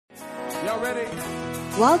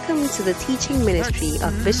Welcome to the teaching ministry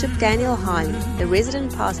of Bishop Daniel Harley, the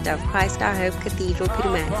resident pastor of Christ Our Hope Cathedral,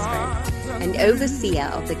 Pietermaritzburg, and overseer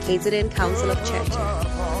of the KZN Council of Churches.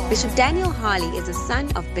 Bishop Daniel Harley is a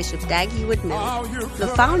son of Bishop Dag Heward-Mills, the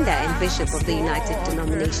founder and bishop of the United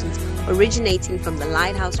Denominations, originating from the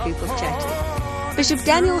Lighthouse Group of Churches. Bishop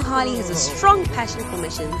Daniel Harley has a strong passion for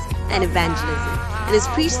missions and evangelism and has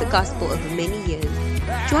preached the gospel over many years.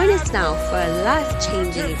 Join us now for a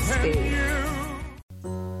life-changing experience.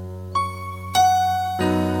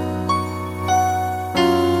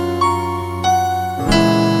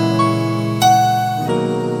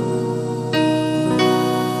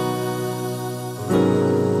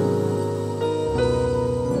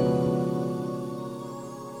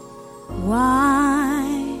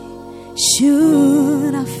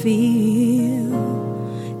 Should I feel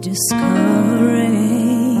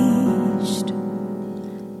discouraged?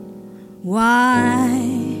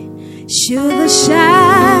 Why should the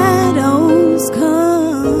shadows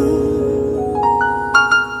come?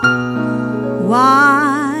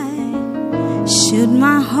 Why should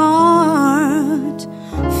my heart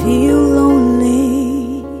feel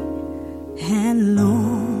lonely and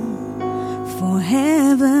long for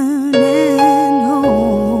heaven and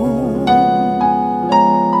home?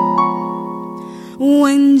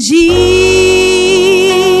 When Jesus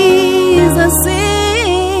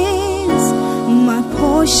is my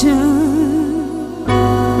portion,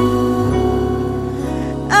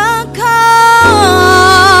 a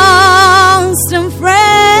constant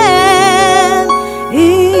friend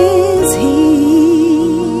is He.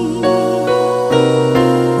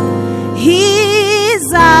 His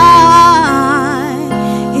eye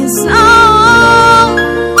is on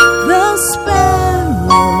the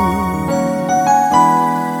sparrow,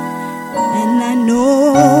 and I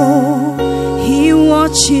know He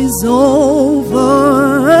watches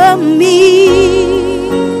over me.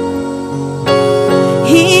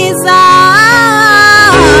 His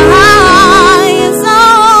eye is on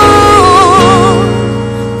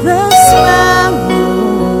the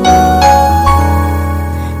sparrow,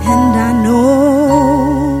 and I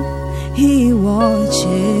know He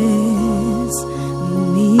watches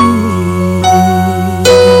me.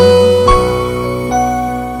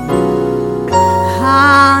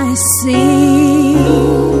 I sing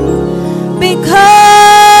because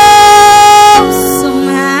I'm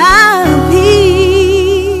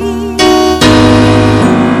happy.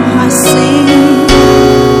 I sing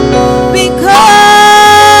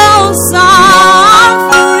because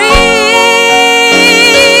I'm free.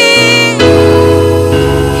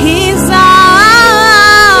 His eyes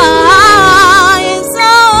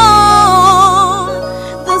on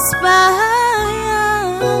the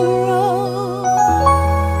sparrow,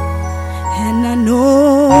 and I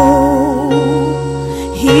know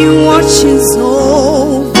He watches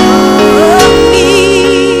over me.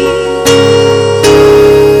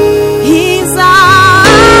 His eyes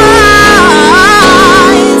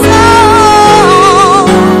on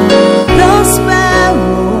the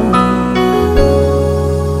sparrow,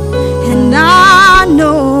 and I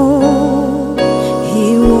know He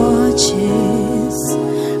watches.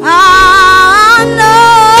 I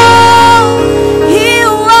know He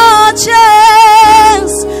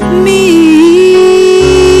watches me.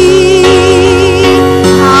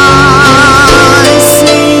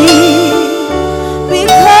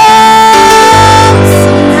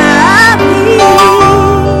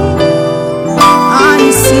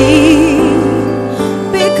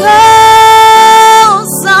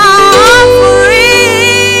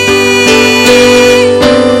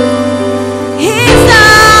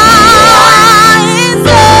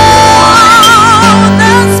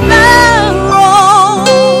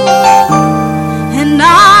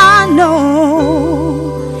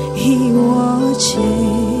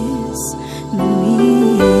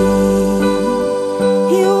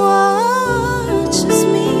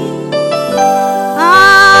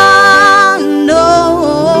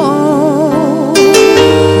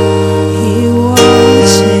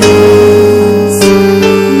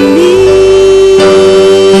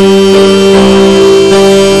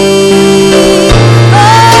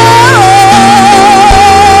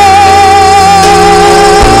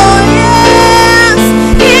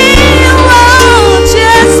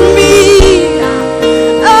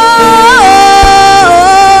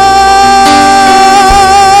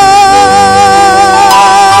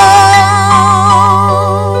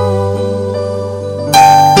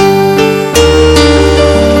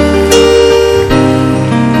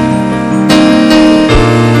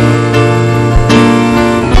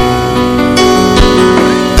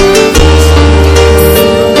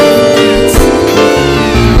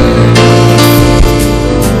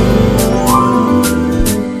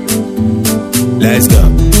 Let's go.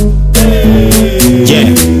 Yeah.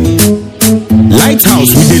 Lighthouse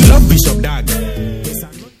with the love Bishop Dag.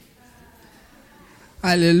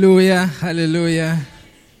 Hallelujah, hallelujah.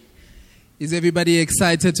 Is everybody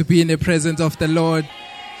excited to be in the presence of the Lord?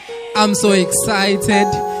 I'm so excited.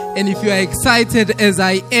 And if you are excited as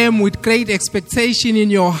I am with great expectation in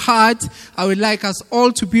your heart, I would like us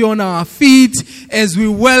all to be on our feet as we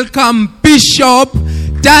welcome Bishop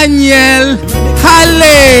Daniel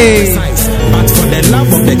Hale. But for the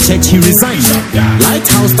love of the church, he resigned.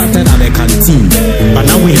 Lighthouse started at the canteen, but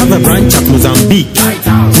now we have a branch at Mozambique.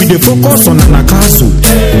 With the focus on Anakasu,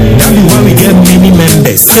 that is why we get many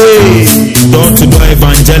members. Door-to-door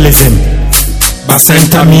evangelism,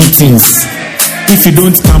 Bacenta meetings. If you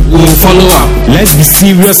don't come, we'll follow up. Let's be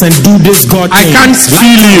serious and do this God thing. I can't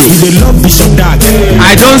feel you. With the love Bishop Dag.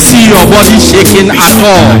 I don't see your body shaking at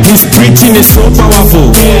all. His preaching is so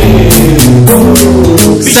powerful.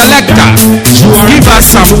 Selector, give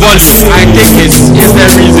us some volume. I think it's the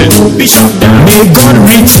reason. May God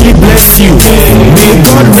richly bless you. May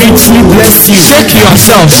God richly bless you. Shake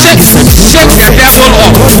yourself. Shake the devil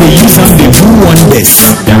off. God will use us to do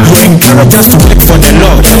wonders. You encourage us to work for the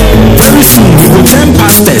Lord. Very soon we will turn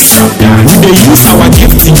pastors. We will use our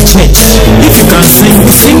gift in church. If you can sing,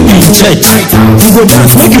 sing in church. We will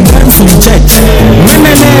dance, make you dance in church.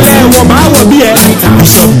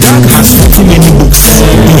 Bishop Dag has written many books.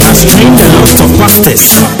 He has trained a lot of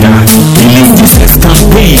pastors. Healing Jesus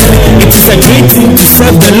campaign. It is a great thing to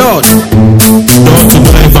serve the Lord.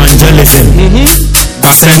 Door-to-door evangelism.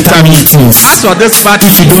 Center meetings. As for this party,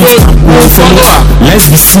 If you don't come, we'll follow up. Let's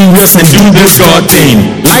be serious and do this God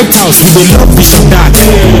thing. Lighthouse, we love Bishop Dag.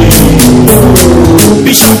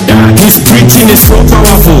 Bishop Dag. His preaching is so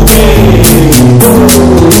powerful.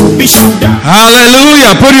 Bishop Dag.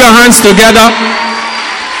 Hallelujah. Put your hands together.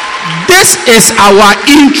 This is our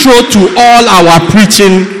intro to all our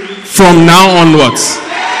preaching from now onwards.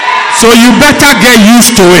 So you better get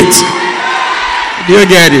used to it. Do you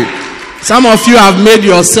get it? Some of you have made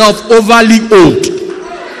yourself overly old.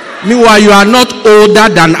 Meanwhile, you are not older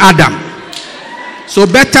than Adam. So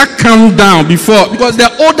better calm down because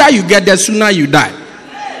the older you get, the sooner you die.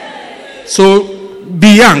 So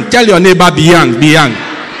be young. Tell your neighbor, be young, be young.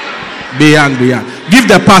 Be young, be young. Give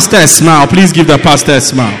the pastor a smile. Please give the pastor a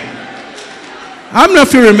smile. How many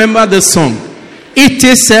of you remember this song? It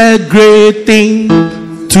is a great thing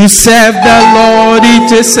to serve the Lord.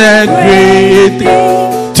 It is a great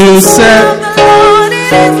thing to serve the Lord.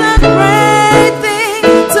 It is a great thing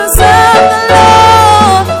to serve the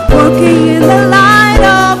Lord. Walking in the light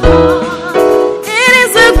of God. It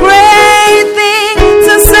is a great thing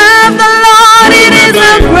to serve the Lord. It is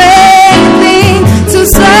a great thing to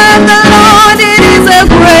serve the Lord. It is a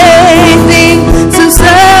great thing to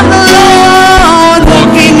serve the Lord.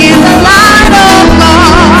 Walking in the light of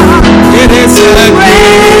God. It is a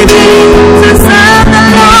great thing to serve the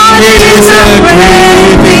Lord. It is a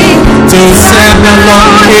great thing to serve the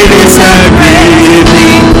Lord. It is a great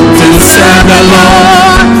thing to serve the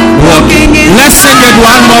Lord. Walking in. Let's sing it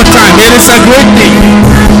one more time. It is a great thing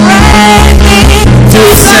to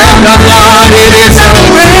serve the Lord. It is a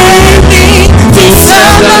great thing to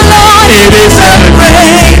serve the Lord. It is a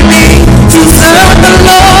great thing to serve the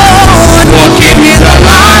Lord. Walking in the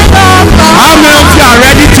light of God. How many of you are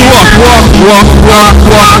ready to walk?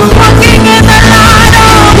 Walking in the light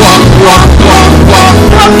of God.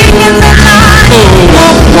 Walking in the light. Walking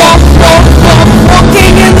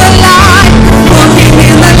in the light. Walking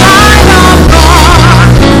in the light of God.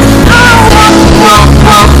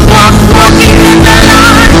 Walking in the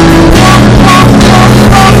light. Walking in the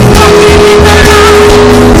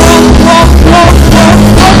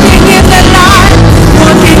light. Walking in the light.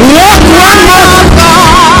 Walk one more of God.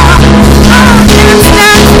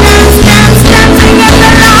 Dancing in the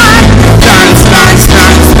light.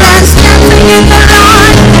 Dancing in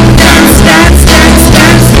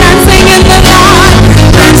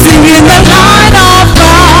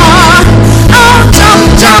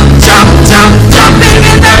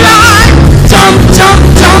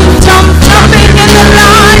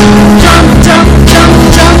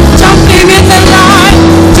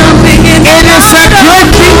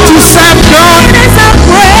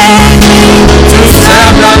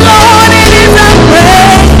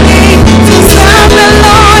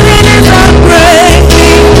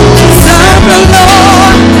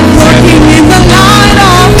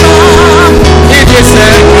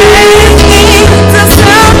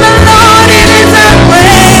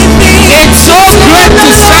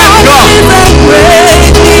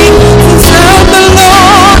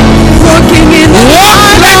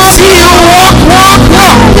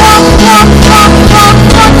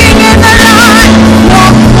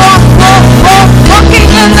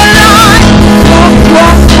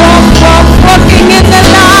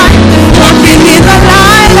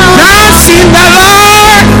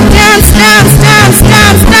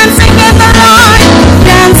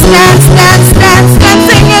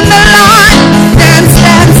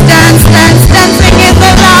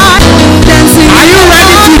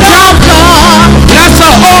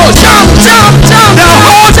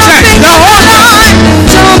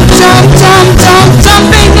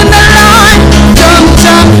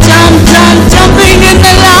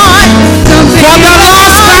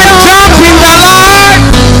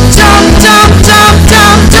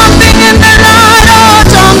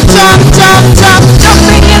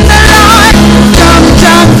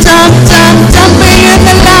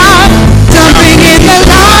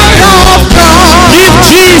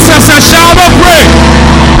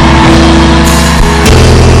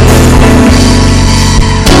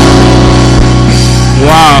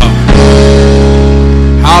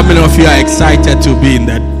excited to be in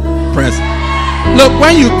that presence? Look,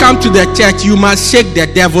 when you come to the church, you must shake the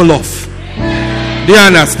devil off. Do you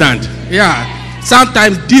understand? Yeah.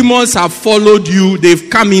 Sometimes demons have followed you. They've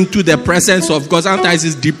come into the presence of God. Sometimes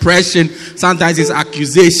it's depression. Sometimes it's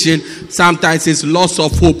accusation. Sometimes it's loss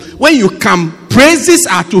of hope. When you come, praises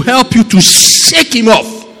are to help you to shake him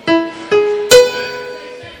off.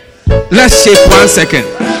 Let's shake 1 second.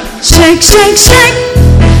 Shake, shake, shake.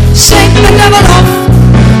 Shake the devil off.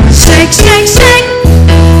 Shake, shake, shake.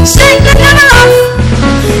 Shake the devil off.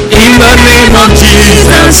 In the name of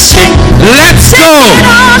Jesus, shake. Let's go.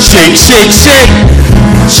 Shake, shake, shake.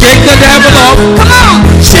 Shake the devil off. Come on.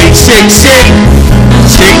 Shake, shake, shake.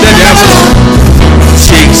 Shake the devil off.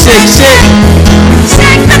 Shake, shake, shake.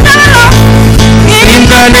 Shake the devil off. In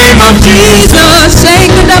the name of Jesus.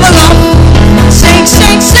 Shake the devil off. Shake,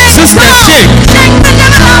 shake, shake. Sister, shake. Shake the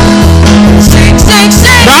devil off. Shake, shake,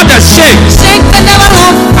 shake. Brother, shake. Shake the devil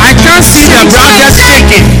off. I can't see the brother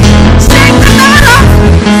shaking. Shake the devil off.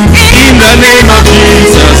 In the name of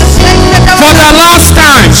Jesus. For the last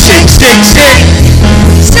time. Shake, shake, shake.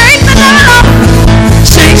 Shake the devil off.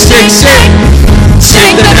 Shake, shake, shake.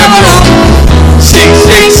 Shake the devil off. Shake,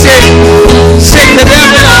 shake, shake. Shake the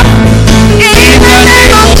devil off. In the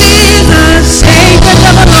name of Jesus, shake the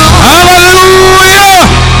devil off. Hallelujah!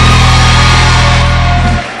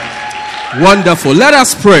 Wonderful. Let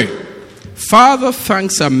us pray. Father,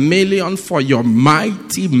 thanks a million for your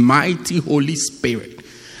mighty, mighty Holy Spirit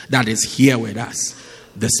that is here with us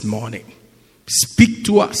this morning. Speak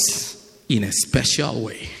to us in a special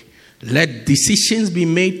way. Let decisions be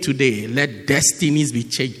made today. Let destinies be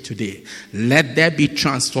changed today. Let there be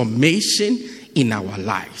transformation in our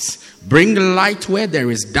lives. Bring light where there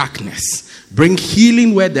is darkness. Bring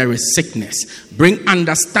healing where there is sickness. Bring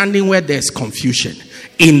understanding where there is confusion.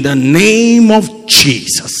 In the name of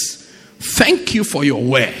Jesus. Thank you for your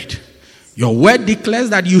word. Your word declares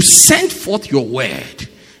that you sent forth your word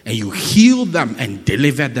and you heal them and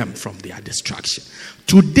deliver them from their destruction.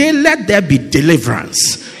 Today, let there be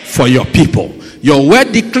deliverance for your people. Your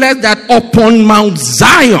word declares that upon Mount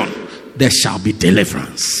Zion, there shall be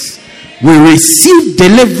deliverance. We receive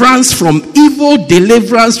deliverance from evil,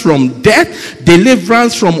 deliverance from death,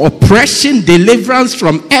 deliverance from oppression, deliverance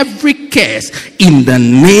from every curse in the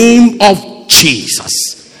name of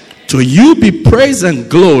Jesus. To you be praise and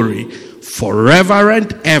glory forever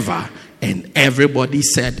and ever. And everybody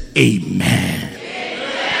said amen.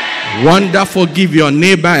 Amen. Wonderful. Give your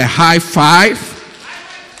neighbor a high five.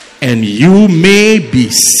 And you may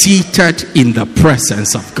be seated in the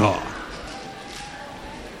presence of God.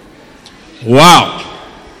 Wow.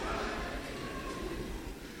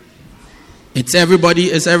 Is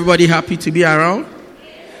everybody happy to be around?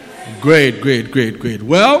 Great.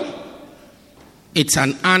 Well, it's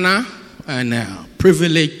an honor and a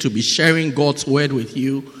privilege to be sharing God's word with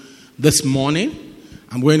you this morning.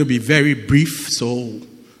 I'm going to be very brief, so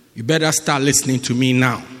you better start listening to me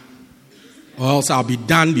now, or else I'll be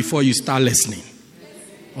done before you start listening.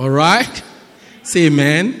 All right? Say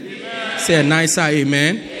amen. Amen. Say a nicer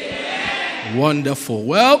amen. Amen. Wonderful.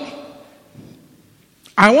 Well,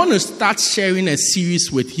 I want to start sharing a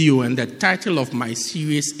series with you, and the title of my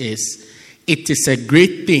series is It is a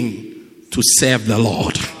Great Thing to Serve the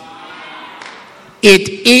Lord. It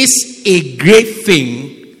is a great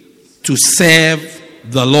thing to serve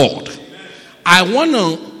the Lord. I want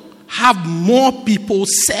to have more people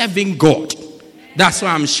serving God. That's why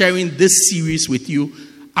I'm sharing this series with you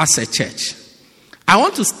as a church. I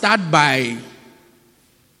want to start by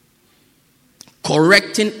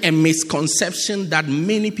correcting a misconception that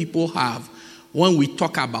many people have when we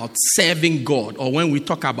talk about serving God or when we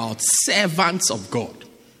talk about servants of God.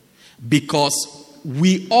 Because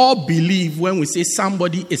we all believe when we say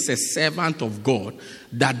somebody is a servant of God,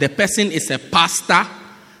 that the person is a pastor,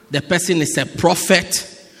 the person is a prophet.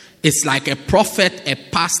 It's like a prophet, a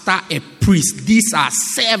pastor, a priest. These are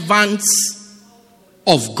servants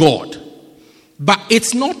of God. But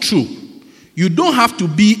it's not true. You don't have to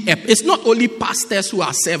be it's not only pastors who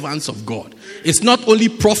are servants of God. It's not only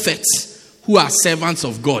prophets who are servants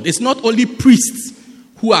of God. It's not only priests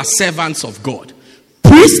who are servants of God.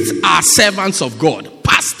 Priests are servants of God.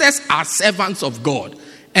 Pastors are servants of God.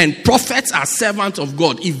 And prophets are servants of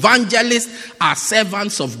God. Evangelists are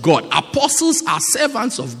servants of God. Apostles are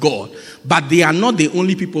servants of God. But they are not the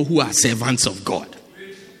only people who are servants of God.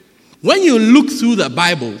 When you look through the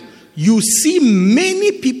Bible, you see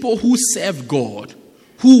many people who serve God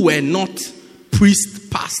who were not priests,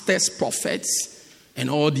 pastors, prophets, and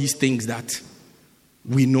all these things that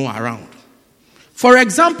we know around. For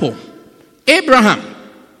example, Abraham.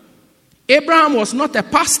 Abraham was not a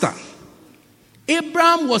pastor.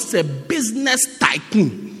 Abraham was a business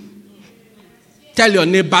tycoon. Tell your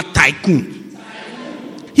neighbor, tycoon.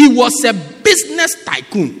 He was a business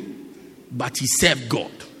tycoon, but he served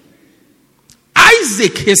God.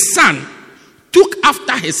 Isaac, his son, took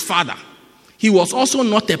after his father. He was also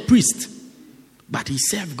not a priest, but he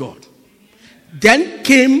served God. Then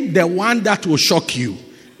came the one that will shock you,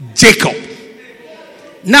 Jacob.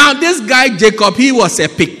 Now, this guy, Jacob, he was a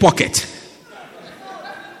pickpocket.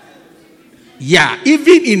 Yeah,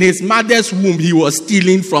 even in his mother's womb, he was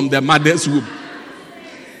stealing from the mother's womb.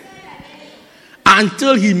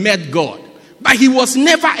 Until he met God. But he was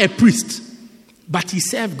never a priest. But he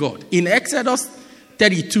served God. In Exodus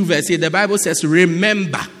 32 verse 8, the Bible says,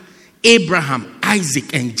 remember Abraham,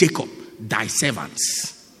 Isaac, and Jacob, thy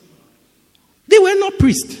servants. They were not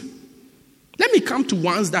priests. Let me come to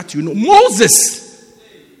ones that you know. Moses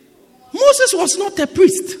was not a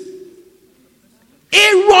priest.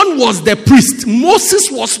 Aaron was the priest. Moses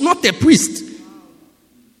was not a priest.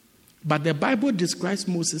 But the Bible describes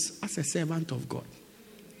Moses as a servant of God.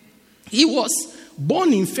 He was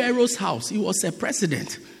born in Pharaoh's house. He was a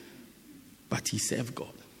president. But he served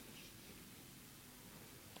God.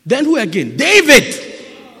 Then who again? David.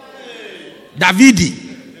 David.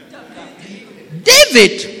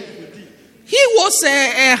 He was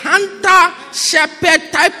a hunter,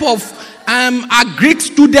 shepherd type of a Greek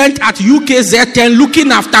student at UKZN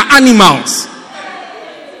looking after animals.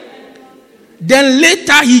 Then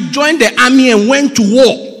later he joined the army and went to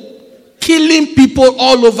war, killing people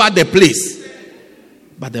all over the place.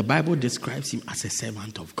 But the Bible describes him as a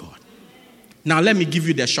servant of God. Now let me give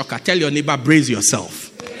you the shocker. Tell your neighbor, brace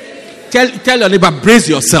yourself. Tell your neighbor, brace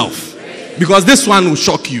yourself. Because this one will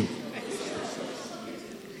shock you.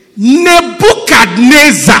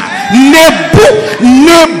 Nebuchadnezzar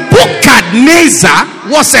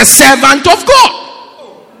was a servant of God.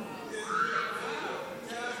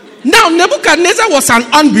 Now, Nebuchadnezzar was an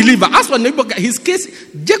unbeliever. As for Nebuchadnezzar, his case,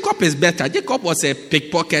 Jacob is better. Jacob was a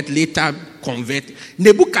pickpocket, later convert.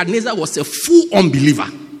 Nebuchadnezzar was a full unbeliever.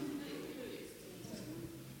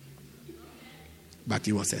 But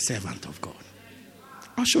he was a servant of God.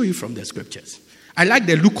 I'll show you from the scriptures. I like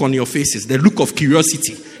the look on your faces, the look of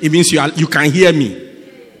curiosity. It means you can hear me.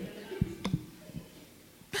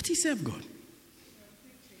 But he served God.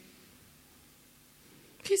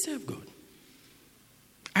 He served God.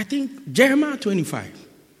 I think Jeremiah 25.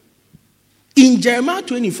 In Jeremiah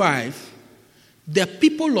 25, the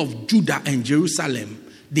people of Judah and Jerusalem,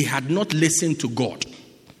 they had not listened to God.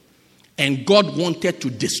 And God wanted to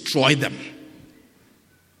destroy them.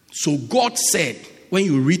 So God said, when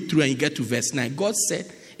you read through and you get to verse 9, God said,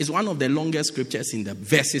 it's one of the longest scriptures in the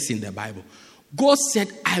verses in the Bible. God said,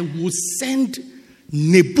 I will send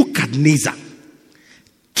Nebuchadnezzar,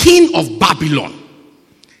 king of Babylon,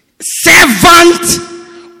 servant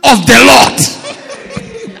of the Lord.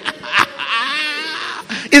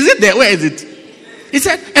 Is it there? Where is it? He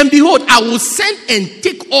said, and behold, I will send and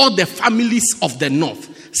take all the families of the north,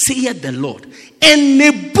 saith the Lord. And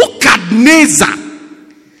Nebuchadnezzar,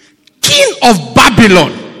 king of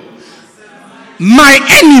Babylon, my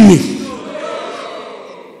enemy,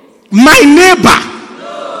 my neighbor,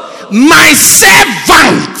 my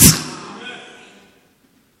servant.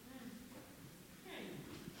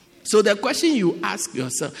 So the question you ask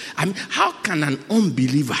yourself, how can an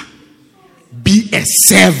unbeliever be a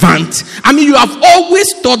servant? You have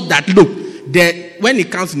always thought that, look, when it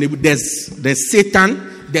comes to Nebuchadnezzar, there's Satan,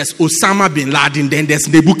 there's Osama bin Laden, then there's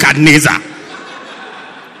Nebuchadnezzar.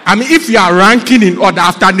 If you are ranking in order,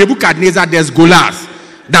 after Nebuchadnezzar, there's Goliath.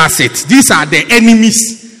 That's it. These are the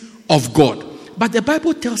enemies of God. But the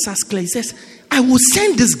Bible tells us clearly, it says, I will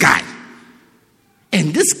send this guy.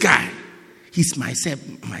 And this guy, he's my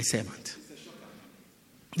servant.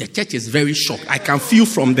 The church is very shocked. I can feel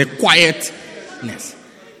from the quietness.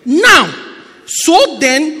 Now, so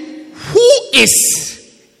then, who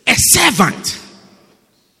is a servant?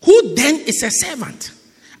 Who then is a servant?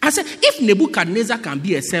 I said, if Nebuchadnezzar can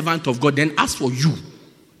be a servant of God, then as for you,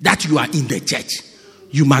 that you are in the church,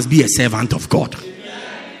 you must be a servant of God.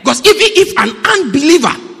 Because if an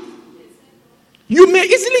unbeliever, you may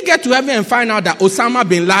easily get to heaven and find out that Osama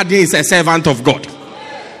bin Laden is a servant of God.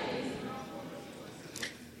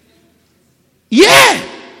 Yeah.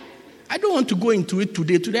 I don't want to go into it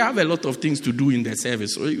today. Today I have a lot of things to do in the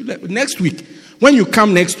service. So next week, when you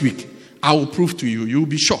come next week, I will prove to you. You'll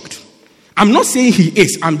be shocked. I'm not saying he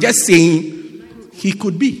is. I'm just saying he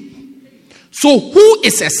could be. So who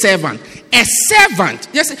is a servant? A servant.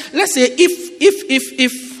 Yes, let's say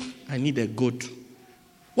if I need a good.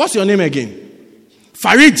 What's your name again?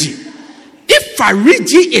 Fariji. If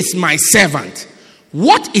Fariji is my servant,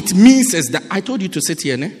 What it means is that I told you to sit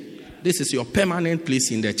here, ne? This is your permanent place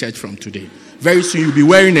in the church from today. Very soon you'll be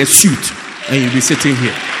wearing a suit and you'll be sitting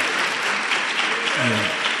here.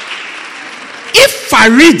 Yeah. If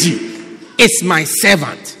Fariji is my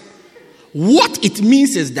servant, what it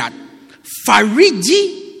means is that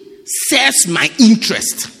Fariji serves my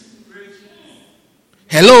interest.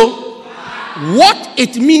 Hello? What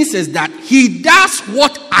it means is that he does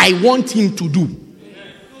what I want him to do.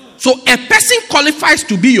 So a person qualifies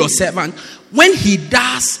to be your servant when he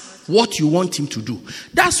does what you want him to do.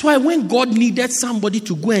 That's why when God needed somebody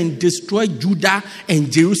to go and destroy Judah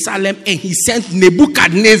and Jerusalem, and he sent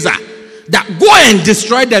Nebuchadnezzar that go and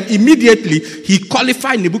destroy them immediately, he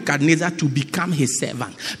qualified Nebuchadnezzar to become his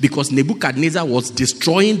servant, because Nebuchadnezzar was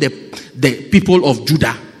destroying the people of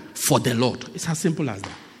Judah for the Lord. It's as simple as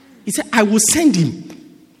that. He said, I will send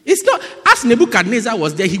him. It's not, as Nebuchadnezzar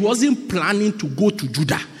was there, he wasn't planning to go to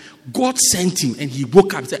Judah. God sent him, and he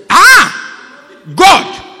woke up and said,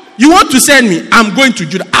 God, you want to send me? I'm going to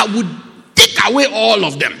Judah. I would take away all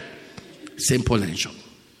of them. Simple and short.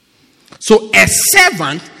 So a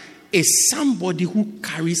servant is somebody who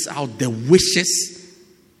carries out the wishes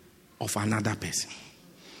of another person.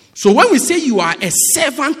 So when we say you are a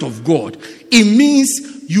servant of God, it means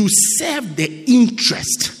you serve the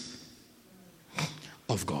interest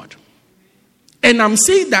of God. And I'm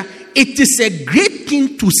saying that it is a great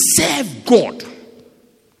thing to serve God.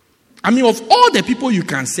 I mean, of all the people you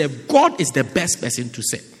can serve, God is the best person to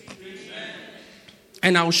serve.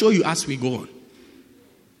 And I'll show you as we go on.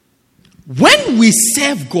 When we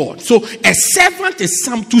serve God, so a servant is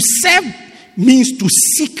to serve means to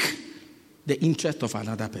seek the interest of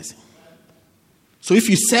another person. So if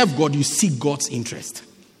you serve God, you seek God's interest.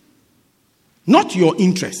 Not your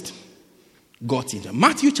interest, God's interest.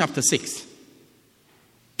 Matthew chapter 6.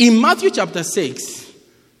 In Matthew chapter 6,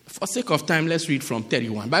 for sake of time, let's read from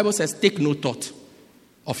 31. The Bible says, take no thought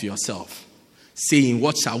of yourself, saying,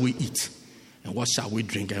 what shall we eat? And what shall we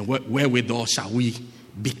drink? And wherewithal shall we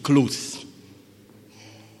be clothed?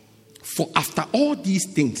 For after all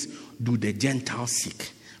these things do the Gentiles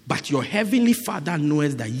seek. But your heavenly Father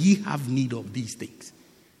knows that ye have need of these things.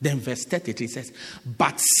 Then verse 33 says,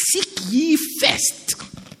 but seek ye first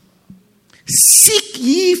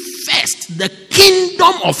the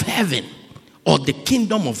kingdom of heaven, or the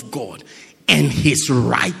kingdom of God, and his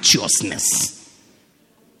righteousness,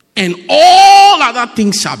 and all other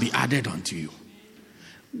things shall be added unto you.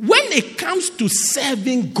 When it comes to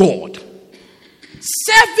serving God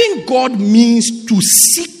means to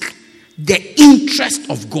seek the interest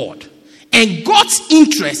of God. And God's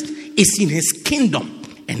interest is in his kingdom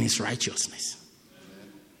and his righteousness.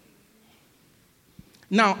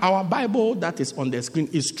 Now, our Bible that is on the screen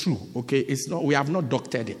is true, okay? It's not. We have not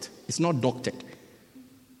doctored it. It's not doctored.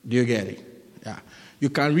 Do you get it? Yeah. You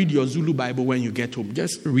can read your Zulu Bible when you get home.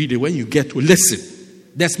 Just read it when you get home. Listen.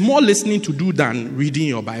 There's more listening to do than reading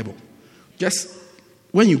your Bible. Just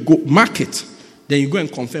when you go, mark it. Then you go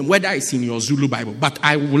and confirm whether it's in your Zulu Bible. But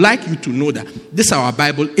I would like you to know that this our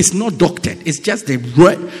Bible is not doctored. It's just the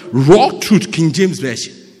raw truth, King James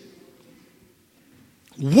Version.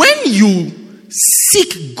 When you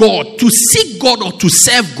seek God, to seek God or to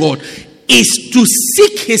serve God is to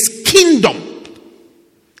seek his kingdom.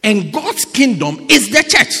 And God's kingdom is the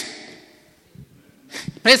church.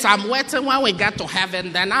 Please, I'm waiting when we get to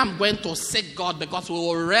heaven, then I'm going to seek God, because we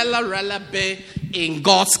will really be in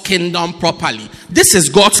God's kingdom properly. This is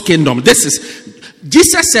God's kingdom.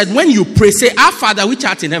 Jesus said, when you pray, say, our Father which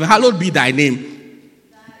art in heaven, hallowed be thy name.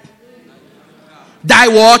 Thy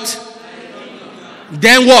what?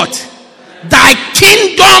 Then what? Thy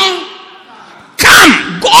kingdom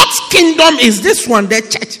come. God's kingdom is this one. The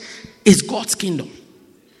church is God's kingdom.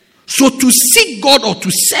 So to seek God or to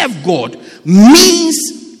serve God means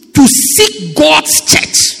to seek God's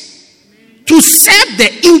church. To serve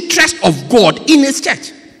the interest of God in his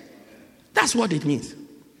church. That's what it means.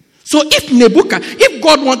 So if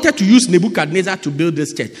God wanted to use Nebuchadnezzar to build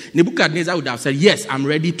this church, Nebuchadnezzar would have said, yes, I'm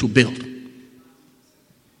ready to build.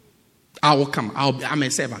 I will come. I'm a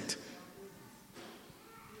servant.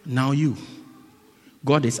 Now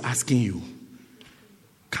God is asking you,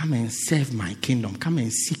 come and serve my kingdom. Come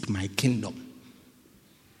and seek my kingdom.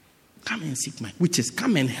 Come and seek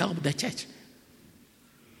come and help the church.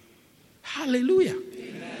 Hallelujah.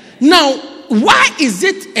 Amen. Now, why is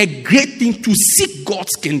it a great thing to seek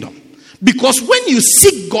God's kingdom? Because when you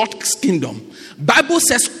seek God's kingdom, Bible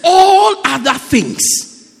says all other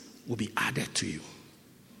things will be added to you.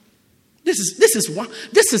 This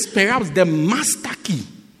is perhaps the master key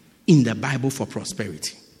in the Bible for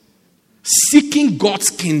prosperity. Seeking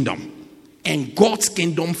God's kingdom and God's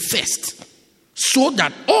kingdom first, so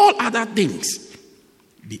that all other things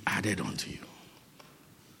be added unto you.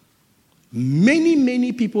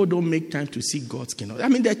 Many people don't make time to see God's kingdom. I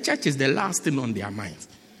mean, the church is the last thing on their minds.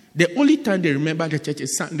 The only time they remember the church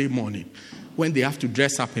is Sunday morning, when they have to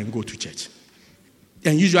dress up and go to church.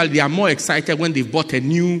 And usually they are more excited when they've bought a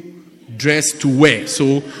new dress to wear.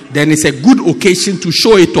 So then it's a good occasion to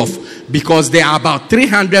show it off, because there are about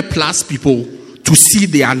 300 plus people to see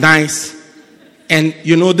they are nice. And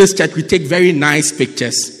you know, this church, we take very nice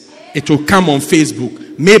pictures. It will come on Facebook.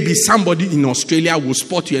 Maybe somebody in Australia will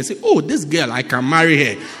spot you and say, oh, this girl, I can marry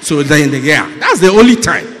her. So then, that's the only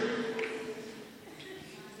time.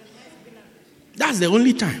 That's the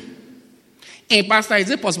only time. And Pastor, is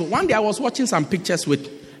it possible? One day I was watching some pictures with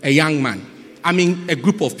a young man. I mean, a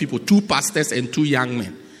group of people, 2 pastors and 2 young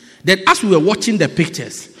men. Then as we were watching the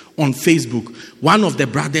pictures on Facebook, one of the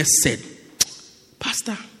brothers said,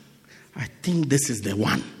 Pastor, I think this is the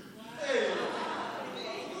one.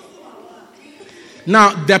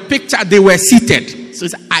 Now, the picture, they were seated. So he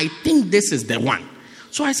said, I think this is the one.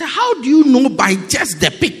 So I said, how do you know by just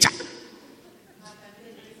the picture?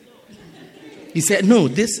 He said, no,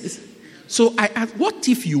 this is... So I asked, what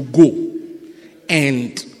if you go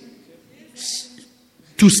and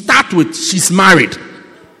to start with, she's married?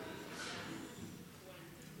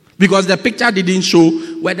 Because the picture didn't show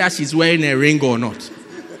whether she's wearing a ring or not.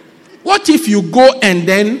 What if you go and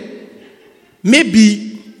then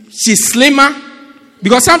maybe she's slimmer?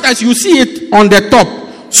 Because sometimes you see it on the top,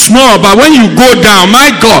 small, but when you go down, my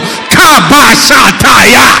God,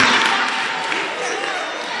 kabashataya.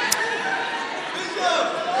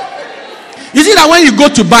 You see that when you go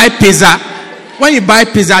to buy pizza,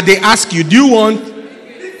 they ask you, do you want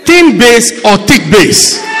thin base or thick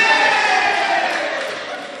base?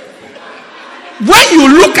 When you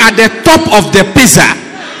look at the top of the pizza,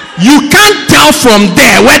 you can't tell from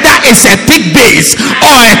there whether it's a thick base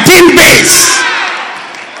or a thin base.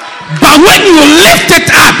 But when you lift it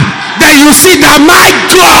up, then you see that, my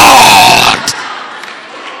God.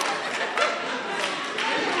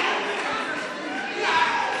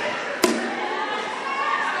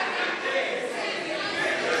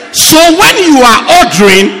 So when you are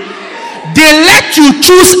ordering, they let you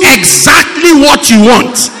choose exactly what you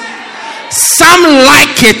want. Some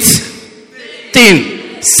like it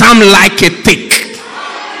thin, some like it thick.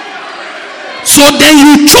 So then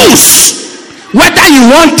you choose whether you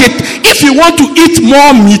want it. If you want to eat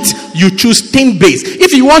more meat, you choose thin base.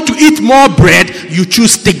 If you want to eat more bread, you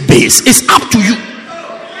choose thick base. It's up to you.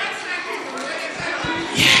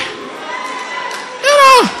 Yeah. You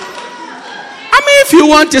know, I mean, if you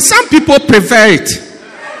want it, some people prefer it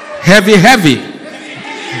heavy,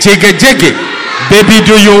 jiggy. Baby,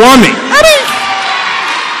 do you want me? I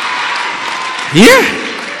mean, yeah.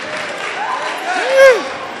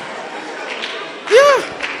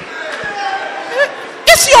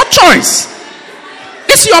 Choice.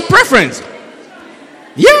 It's your preference.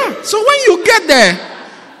 Yeah. So when you get there,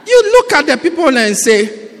 you look at the people and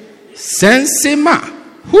say, Sensima,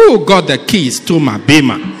 who got the keys to my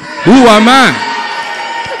bema? Who am I?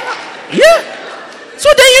 Yeah. So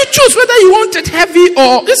then you choose whether you want it heavy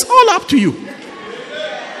or it's all up to you.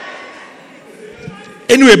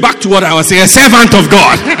 Anyway, back to what I was saying. A servant of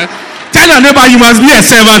God. Tell your neighbor you must be a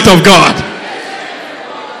servant of God.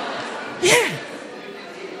 Yeah.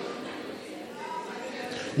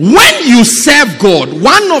 When you serve God,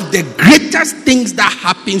 one of the greatest things that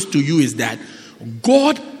happens to you is that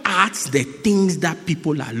God adds the things that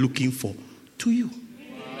people are looking for to you.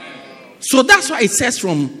 So that's why it says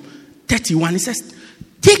from 31, it says,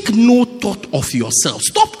 take no thought of yourself.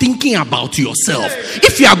 Stop thinking about yourself.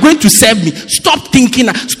 If you are going to serve me, stop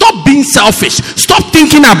being selfish. Stop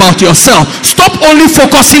thinking about yourself. Stop only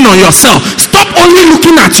focusing on yourself. Stop only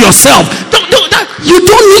looking at yourself. You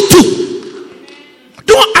don't need to.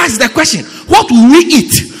 Don't ask the question, what will we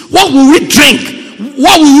eat? What will we drink?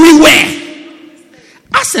 What will we wear?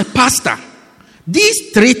 As a pastor,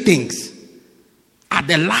 these 3 things are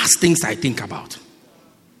the last things I think about.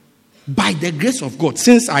 By the grace of God,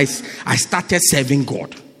 since I started serving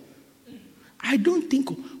God, I don't think,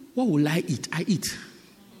 what will I eat? I eat.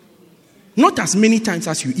 Not as many times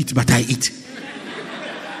as you eat, but I eat.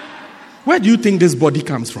 Where do you think this body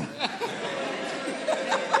comes from?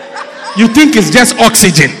 You think it's just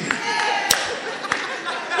oxygen.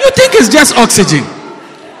 You think it's just oxygen.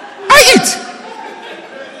 I eat.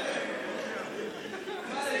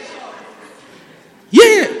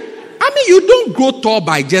 Yeah. I mean, you don't grow tall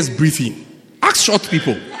by just breathing. Ask short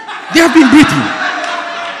people. They have been breathing.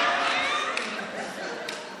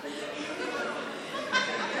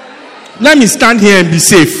 Let me stand here and be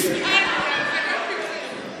safe.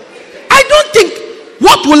 I don't think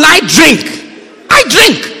drink. I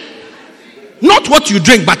drink. Not what you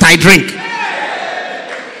drink, but I drink.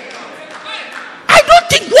 I don't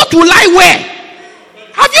think, what will I wear?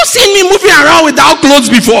 Have you seen me moving around without clothes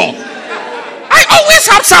before? I always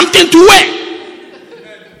have something to wear.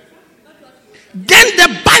 Then the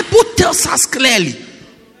Bible tells us clearly,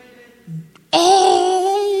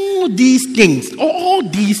 all these things.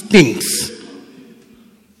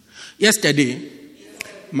 Yesterday,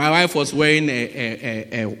 my wife was wearing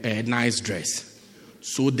a nice dress.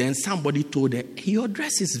 So then somebody told her, your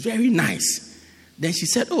dress is very nice. Then she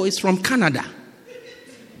said, oh, it's from Canada.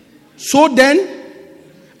 So then,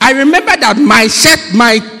 I remember that my shirt,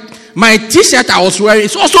 my t-shirt I was wearing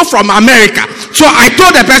is also from America. So I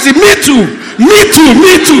told the person, me too. Me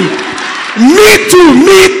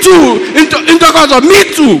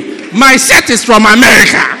too. My shirt is from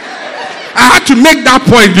America. I had to make that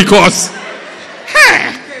point because,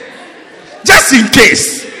 just in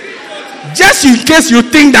case you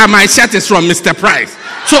think that my shirt is from Mr. Price.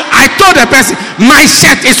 So I told the person, my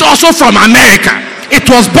shirt is also from America. It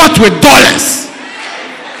was bought with dollars.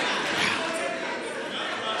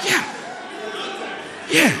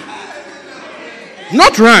 Yeah.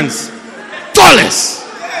 Not rands. Dollars.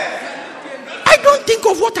 I don't think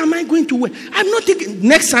of what am I going to wear. I'm not thinking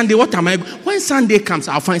next Sunday, what am I? When Sunday comes,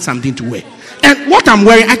 I'll find something to wear. And what I'm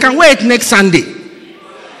wearing, I can wear it next Sunday.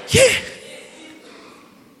 Yeah.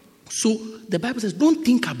 So the Bible says, don't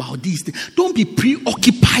think about these things. Don't be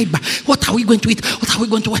preoccupied by what are we going to eat? What are we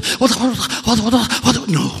going to wear? What?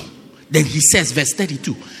 No. Then he says, verse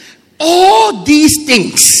 32, all these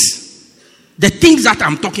things, the things that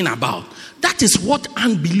I'm talking about, that is what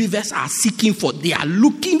unbelievers are seeking for. They are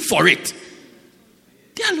looking for it.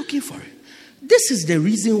 They are looking for it. This is the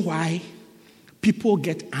reason why people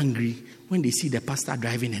get angry when they see the pastor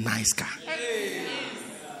driving a nice car.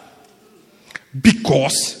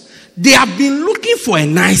 Because they have been looking for a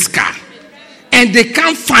nice car and they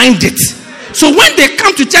can't find it. So when they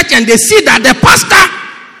come to church and they see that the pastor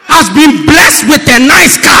has been blessed with a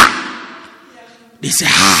nice car, they say,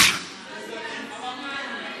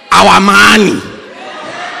 our money.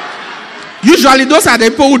 Usually those are the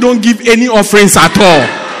people who don't give any offerings at all.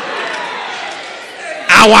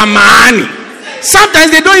 Our money.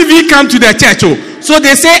 Sometimes they don't even come to the church. So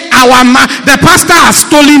they say, the pastor has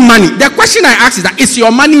stolen money. The question I ask is that, is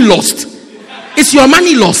your money lost? Is your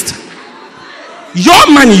money lost? Your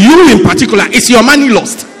money, you in particular, is your money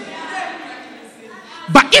lost?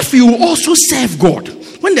 But if you also serve God,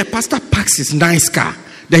 when the pastor parks his nice car,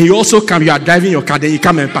 then you also come, you are driving your car, then you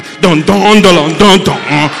come and park. Then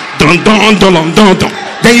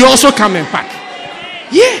you also come and park.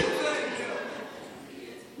 Yeah.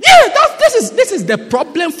 This is the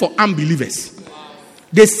problem for unbelievers.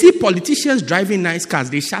 They see politicians driving nice cars,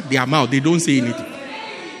 they shut their mouth, they don't say anything.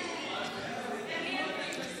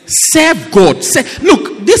 Serve God.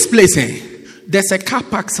 Look, this place, there's a car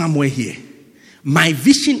park somewhere here. My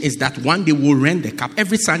vision is that one day we'll rent the car.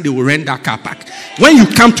 Every Sunday we'll rent that car park. When you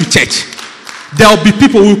come to church, there'll be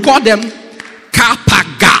people, we'll call them car park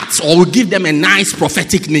guards, or we'll give them a nice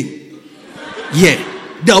prophetic name. Yeah.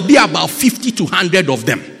 There'll be about 50 to 100 of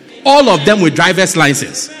them. All of them with driver's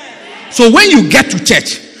license. So when you get to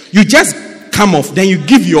church, you just come off, then you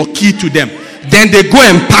give your key to them. Then they go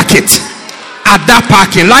and park it at that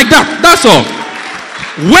parking. Like that. That's all.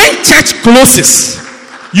 When church closes,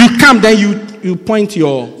 you come, then you point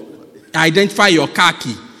identify your car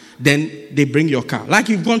key. Then they bring your car. Like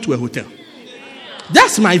you've gone to a hotel.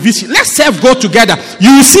 That's my vision. Let's serve God together.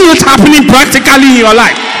 You will see it happening practically in your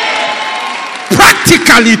life.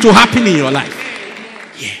 Practically to happen in your life.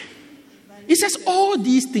 Yeah. It says all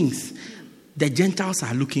these things the Gentiles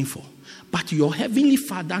are looking for. But your heavenly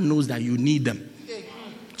Father knows that you need them.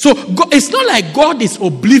 So it's not like God is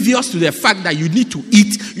oblivious to the fact that you need to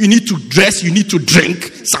eat, you need to dress, you need to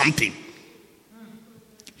drink something.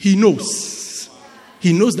 He knows.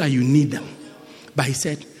 He knows that you need them. But he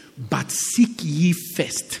said, but seek ye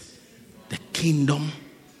first the kingdom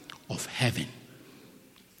of heaven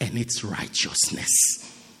and its righteousness.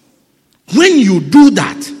 When you do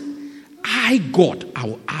that, God, I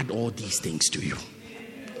will add all these things to you.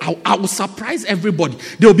 I will surprise everybody.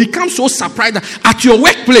 They will become so surprised that at your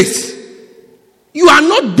workplace, you are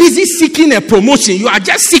not busy seeking a promotion. You are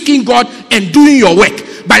just seeking God and doing your work.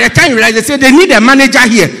 By the time you realize, they say they need a manager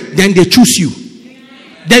here, then they choose you.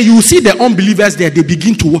 Then you will see the unbelievers there. They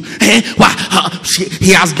begin to work.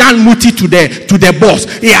 He has done muti to the boss.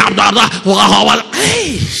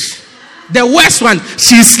 The worst one,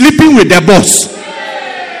 she's sleeping with the boss.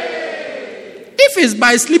 If it's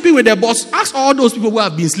by sleeping with the boss, ask all those people who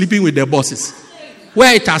have been sleeping with their bosses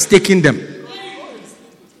where it has taken them.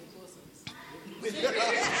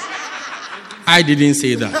 I didn't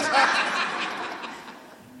say that.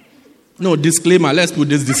 No, disclaimer. Let's put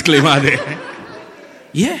this disclaimer there.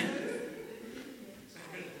 Yeah.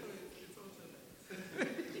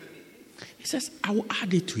 He says, I will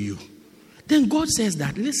add it to you. Then God says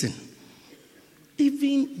that, listen,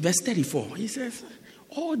 even verse 34, he says,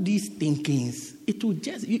 all these thinkings, it won't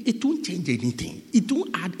change anything. It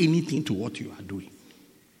won't add anything to what you are doing.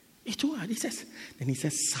 It won't add. Then he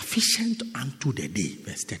says, sufficient unto the day,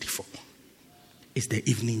 verse 34, is the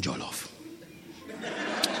evening jollof.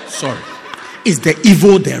 Sorry. Is the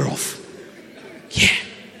evil thereof. Yeah.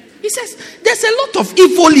 He says, there's a lot of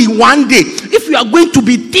evil in one day. If you are going to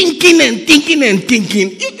be thinking and thinking and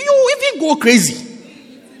thinking, you even go crazy.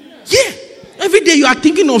 Yeah. Every day you are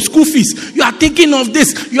thinking of school fees. You are thinking of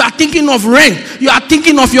this. You are thinking of rent. You are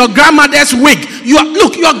thinking of your grandmother's wig.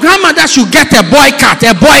 Look, your grandmother should get a boy cat.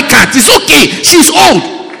 A boy cat. It's okay. She's old.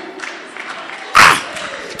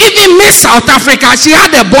 Even Miss South Africa, she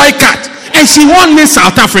had a boy cat. And she won Miss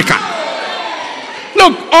South Africa.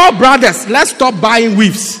 Look, all brothers, let's stop buying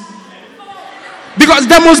weaves. Because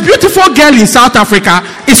the most beautiful girl in South Africa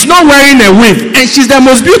is not wearing a wig. And she's the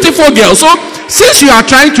most beautiful girl. So, since you are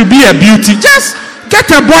trying to be a beauty, just get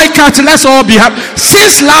a boy cat. Let's all be happy.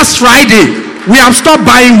 Since last Friday, we have stopped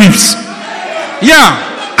buying weaves. Yeah.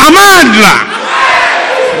 Amandla.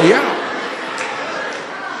 Yeah.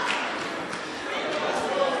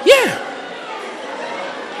 Yeah.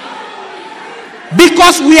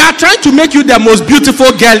 Because we are trying to make you the most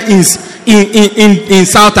beautiful girl in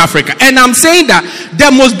South Africa. And I'm saying that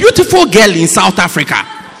the most beautiful girl in South Africa,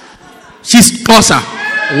 she's Xhosa.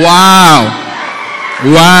 Wow.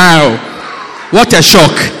 Wow. What a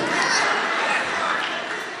shock.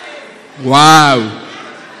 Wow.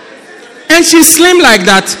 And she's slim like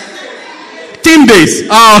that. Team days.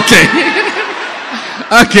 Oh, okay.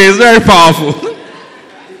 Okay, it's very powerful.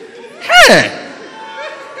 Hey.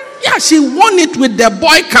 Yeah, she won it with the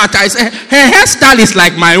boy cut. I said, her hairstyle is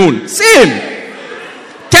like my own. Same.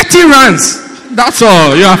 30 rands. That's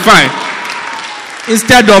all. You are fine.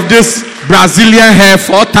 Instead of this Brazilian hair,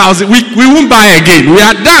 4,000. We won't buy again. We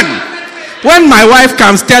are done. When my wife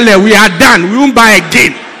comes, tell her we are done. We won't buy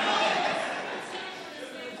again.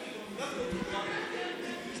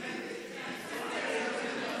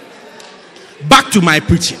 Back to my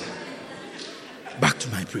preaching. Back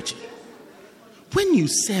to my preaching. When you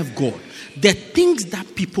serve God, the things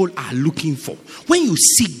that people are looking for, when you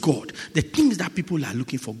seek God, the things that people are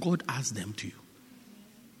looking for, God asks them to you.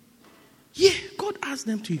 Yeah, God asks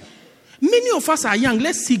them to you. Many of us are young.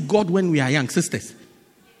 Let's seek God when we are young, sisters.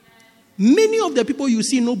 Many of the people you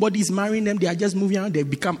see, nobody is marrying them. They are just moving around. They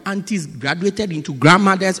become aunties, graduated into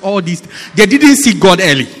grandmothers, all these. They didn't seek God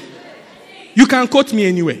early. You can quote me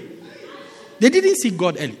anywhere. They didn't seek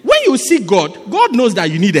God early. When you seek God, God knows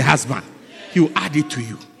that you need a husband. He will add it to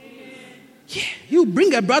you. Yeah, you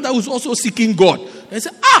bring a brother who's also seeking God. They say,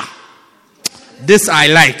 this I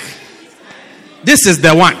like. This is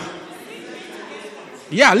the one.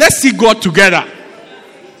 Yeah, let's seek God together.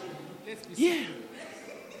 Yeah.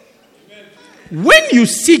 When you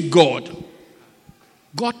seek God,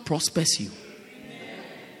 God prospers you.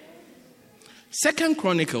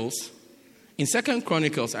 In 2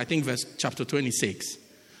 Chronicles, I think verse chapter 26,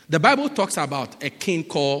 the Bible talks about a king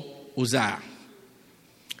called Uzziah.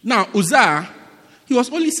 Now, Uzziah, he was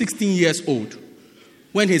only 16 years old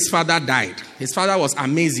when his father died. His father was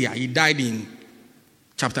Amaziah. He died in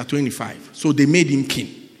chapter 25. So they made him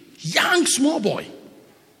king. Young, small boy.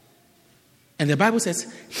 And the Bible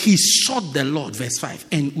says, he sought the Lord, verse 5.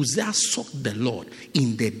 And Uzziah sought the Lord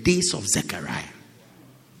in the days of Zechariah,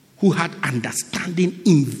 who had understanding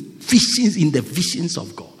in the visions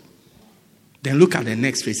of God. Then look at the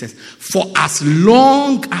next phrase. It says, for as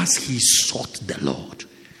long as he sought the Lord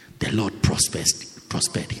prospered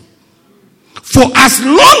him. For as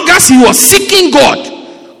long as he was seeking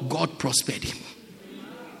God, God prospered him.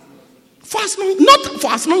 Not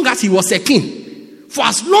for as long as he was a king. For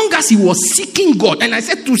as long as he was seeking God. And I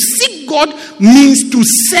said to seek God means to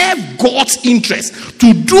serve God's interest.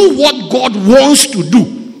 To do what God wants to do.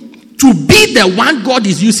 To be the one God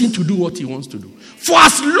is using to do what he wants to do. For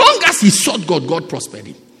as long as he sought God, God prospered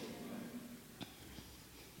him.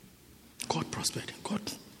 God prospered him. God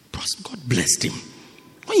blessed him.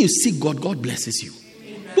 When you seek God, God blesses you.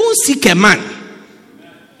 Don't seek a man.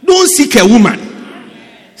 Don't seek a woman.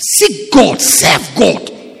 Seek God. Serve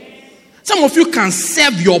God. Some of you can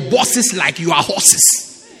serve your bosses like you are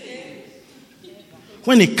horses.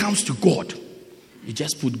 When it comes to God, you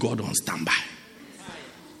just put God on standby.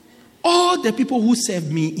 All the people who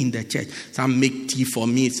serve me in the church, some make tea for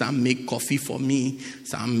me, some make coffee for me,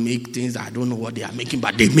 some make things, I don't know what they are making,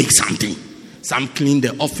 but they make something. Some clean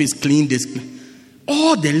the office, clean this.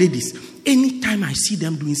 All the ladies, anytime I see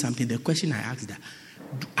them doing something, the question I ask them,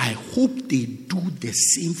 I hope they do the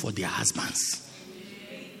same for their husbands.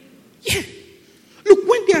 Yeah. Look,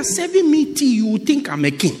 when they are serving me tea, you would think I'm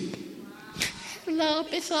a king. Hello,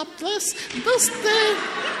 Bishop,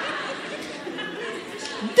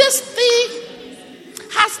 this tea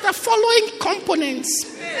has the following components.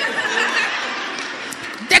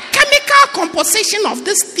 The chemical composition of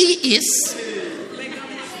this tea is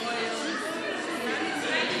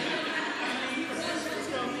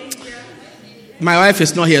my wife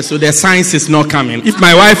is not here, so the science is not coming. If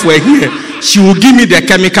my wife were here, she would give me the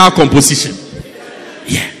chemical composition.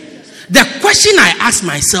 Yeah. The question I ask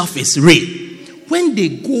myself is, Ray, when they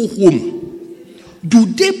go home, do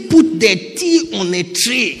they put the tea on a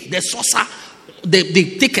tray, the saucer?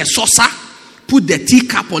 They take a saucer, put the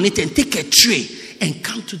teacup on it, and take a tray and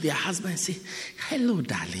come to their husband and say, hello,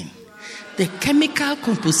 darling. The chemical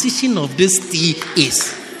composition of this tea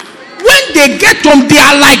is. When they get home, they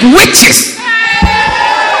are like witches.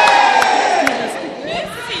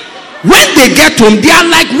 When they get home, they are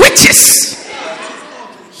like witches.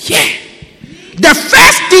 Yeah. The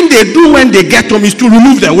first thing they do when they get home is to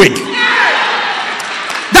remove the wig.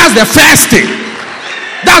 That's the first thing.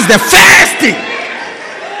 That's the first thing.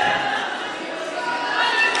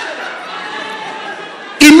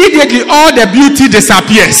 Immediately, all the beauty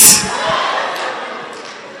disappears.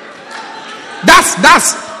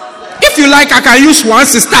 That's. If you like, I can use one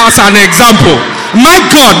sister as an example. My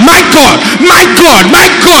God.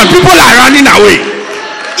 People are running away.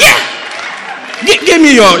 Yeah. Give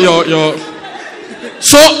me your.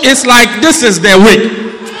 So it's like this is the wig.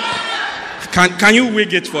 Can you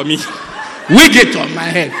wig it for me? Wig it on my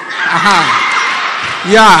head.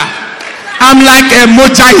 Yeah. I'm like a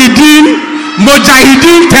mujahideen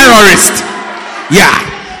terrorist. Yeah.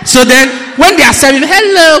 So then when they are serving,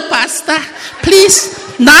 hello, pastor, please,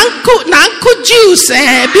 nanko juice,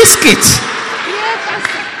 biscuit.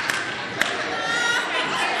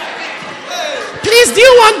 Please, do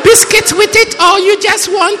you want biscuit with it, or you just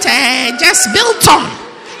want just Bilton?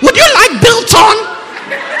 Would you like Bilton?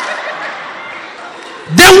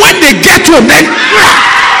 Then when they get home, then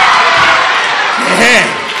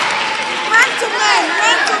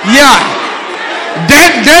yeah.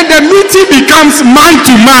 Then the meeting becomes man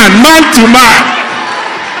to man.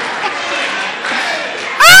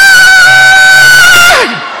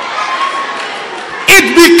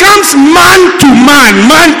 It becomes man to man.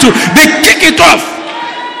 They kick it off.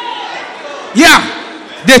 Yeah.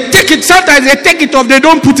 They take it. Sometimes they take it off. They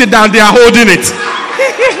don't put it down. They are holding it.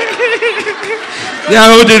 They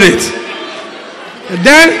are holding it.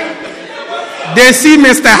 Then they see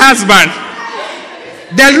Mr. Husband.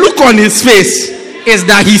 The look on his face is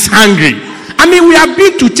that he's hungry. I mean, we have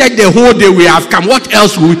been to church the whole day. We have come. What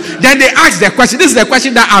else would? Then they ask the question. This is the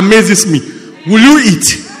question that amazes me. Will you eat?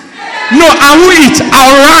 No, I will eat.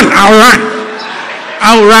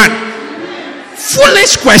 I'll run.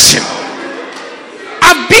 Foolish question.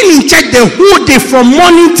 I've been in church the whole day from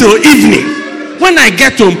morning till evening. When I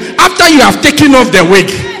get home, after you have taken off the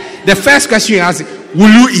wig, the first question you ask is, will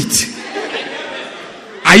you eat?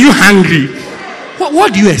 Are you hungry?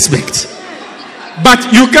 What do you expect?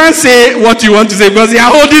 But you can't say what you want to say because you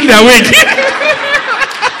are holding the wig.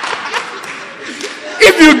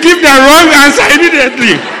 If you give the wrong answer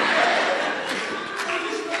immediately,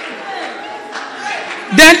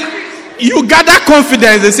 then you gather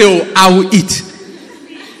confidence and say, oh, I will eat.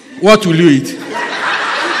 What will you eat?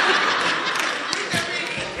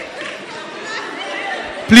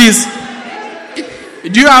 Please,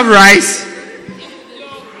 do you have rice?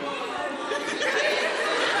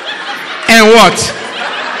 And what?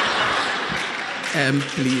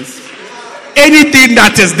 Please. Anything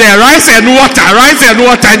that is there, rice and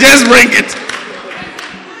water, just bring it.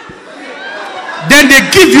 Then they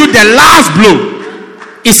give you the last blow.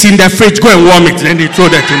 It's in the fridge, go and warm it. Then they throw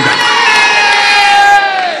that in there.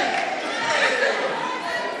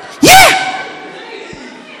 Yeah.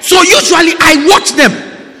 So usually I watch them.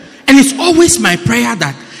 And it's always my prayer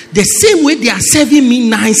that the same way they are serving me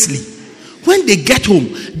nicely, when they get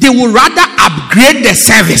home, they will rather upgrade the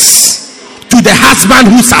service to the husband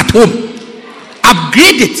who's at home.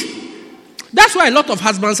 Upgrade it. That's why a lot of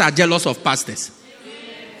husbands are jealous of pastors.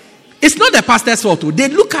 It's not the pastor's fault. They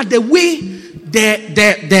look at the way their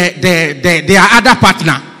other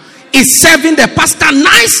partner is serving the pastor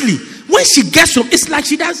nicely. When she gets home, it's like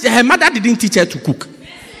her mother didn't teach her to cook.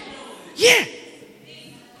 Yeah.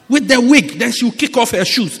 With the wig, then she'll kick off her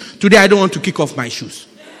shoes. Today I don't want to kick off my shoes.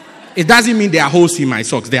 It doesn't mean there are holes in my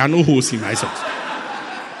socks. There are no holes in my socks.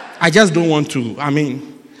 I just don't want to. I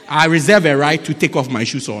mean, I reserve a right to take off my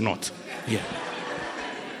shoes or not. Yeah.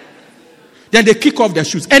 Then they kick off their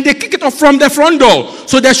shoes. And they kick it off from the front door.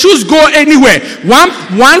 So the shoes go anywhere.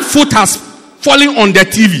 One foot has fallen on the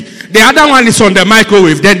TV. The other one is on the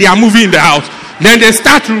microwave. Then they are moving in the house. Then they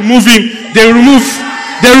start removing. They remove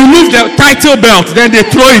the title belt. Then they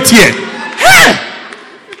throw it here. Hey!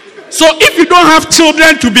 So if you don't have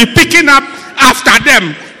children to be picking up after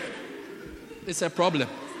them, it's a problem.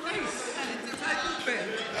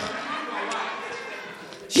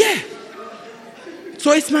 Yeah.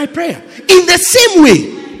 So it's my prayer. In the same way,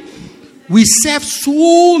 we serve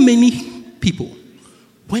so many people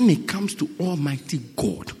when it comes to Almighty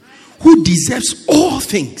God, who deserves all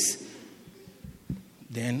things.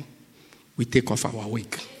 Then we take off our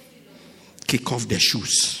wig, kick off the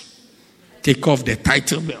shoes, take off the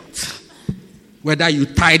title belt. Whether you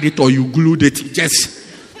tied it or you glued it, just...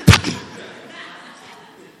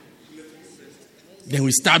 Then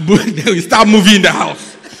we start moving in the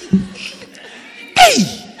house.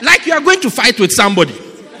 Hey! Like you are going to fight with somebody.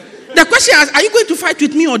 The question is, are you going to fight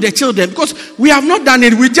with me or the children? Because we have not done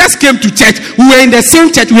it. We just came to church. We were in the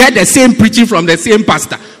same church. We had the same preaching from the same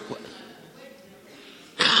pastor.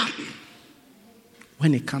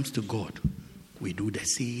 When it comes to God, we do the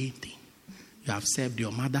same thing. You have served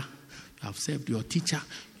your mother. You have served your teacher.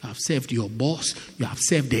 You have served your boss. You have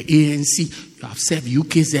served the ANC. You have served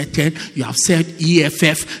UKZN. You have served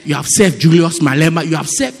EFF. You have served Julius Malema. You have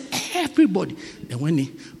served everybody. Then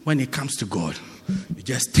when it comes to God, you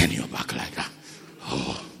just turn your back like that.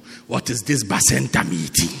 Oh, what is this Bacenta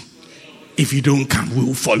meeting? If you don't come, we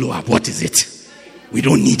will follow up. What is it? We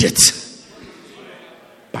don't need it.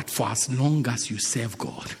 But for as long as you serve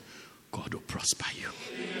God, God will prosper you.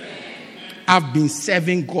 I've been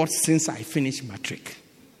serving God since I finished matric.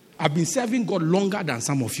 I've been serving God longer than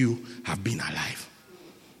some of you have been alive.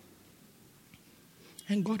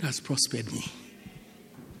 And God has prospered me.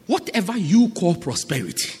 Whatever you call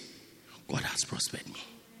prosperity, God has prospered me.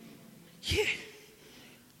 Yeah.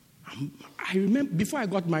 I remember before I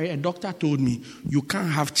got married, a doctor told me, you can't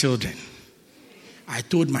have children. I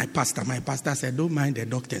told my pastor said, don't mind the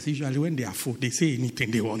doctors. Usually when they are full, they say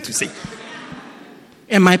anything they want to say.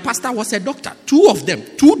 And my pastor was a doctor. Two of them,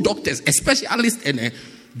 two doctors, a specialist and a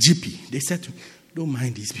GP. They said to me, don't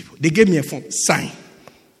mind these people. They gave me a form, sign.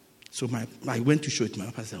 So I went to show it to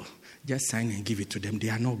my pastor. Just sign and give it to them. They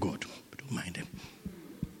are not God. Don't mind them.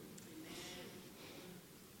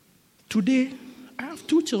 Today, I have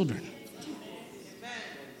 2 children.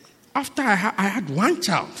 After I had 1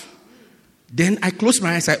 child, then I closed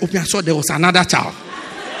my eyes, I opened, I saw there was another child.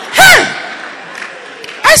 Hey!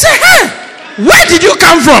 I said, hey! Where did you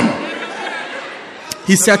come from?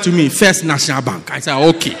 He said to me, First National Bank. I said,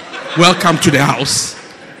 okay, welcome to the house.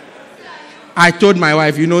 I told my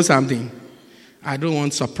wife, you know something? I don't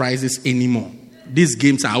want surprises anymore. These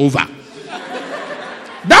games are over.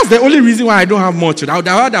 That's the only reason why I don't have much. I would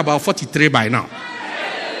have had about 43 by now.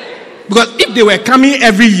 Because if they were coming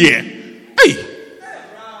every year, hey,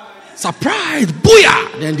 surprise,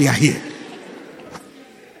 booyah, then they are here.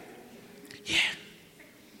 Yeah.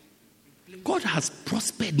 God has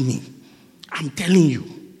prospered me. I'm telling you.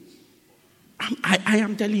 I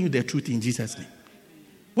am telling you the truth in Jesus' name.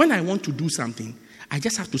 When I want to do something, I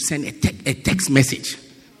just have to send a text message.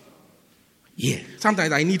 Yeah.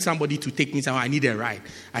 Sometimes I need somebody to take me somewhere. I need a ride.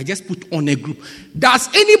 I just put on a group. Does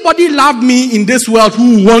anybody love me in this world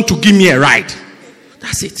who want to give me a ride?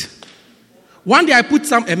 That's it. One day I put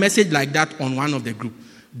a message like that on one of the group.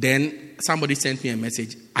 Then somebody sent me a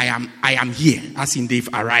message. I am here, as in they've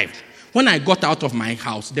arrived. When I got out of my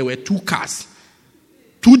house, there were 2 cars.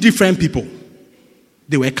 2 different people.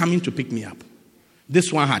 They were coming to pick me up.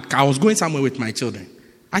 This one had car. I was going somewhere with my children.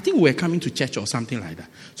 I think we were coming to church or something like that.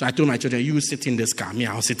 So I told my children, you sit in this car, me,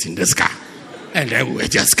 I'll sit in this car. And then we were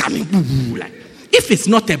just coming. Like, if it's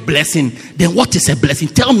not a blessing, then what is a blessing?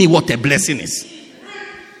 Tell me what a blessing is.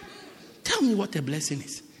 Tell me what a blessing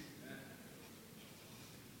is.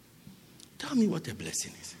 Tell me what a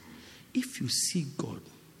blessing is. If you seek God,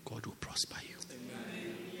 God will prosper you.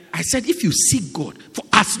 I said, if you seek God, for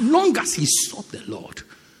as long as he sought the Lord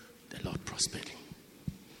prospered him.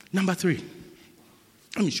 Number 3.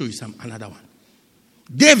 Let me show you another one.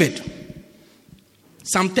 David,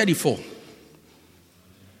 Psalm 34.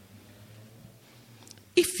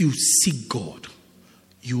 If you seek God,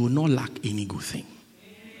 you will not lack any good thing.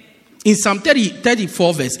 In Psalm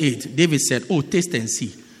 34 verse 8, David said, oh, taste and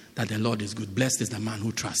see that the Lord is good. Blessed is the man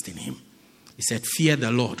who trusts in him. He said, fear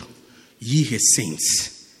the Lord, ye his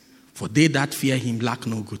saints, for they that fear him lack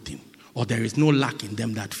no good thing, or there is no lack in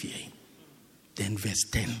them that fear him. Then verse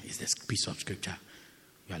 10 is this piece of scripture.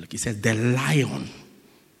 He says, the lion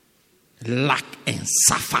lack and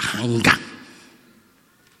suffer hunger.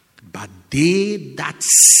 But they that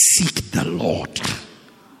seek the Lord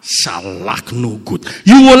shall lack no good.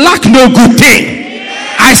 You will lack no good thing.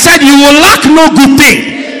 I said you will lack no good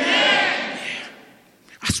thing.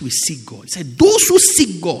 As we seek God, he said those who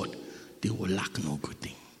seek God, they will lack no good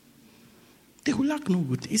thing. They will lack no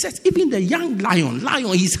good thing. He says even the young lion,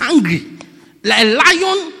 he's hungry. Like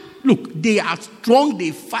lion, look, they are strong,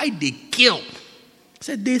 they fight, they kill. He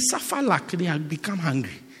said they suffer lack, they have become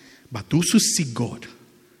hungry. But those who seek God,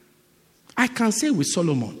 I can say with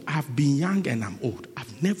Solomon, I've been young and I'm old.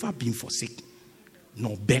 I've never been forsaken,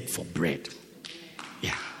 nor begged for bread.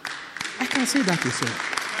 Yeah. I can say that with Solomon.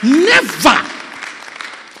 Never.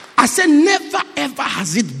 I said never ever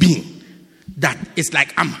has it been that it's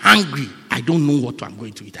like I'm hungry. I don't know what I'm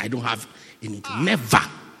going to eat. I don't have anything. Never.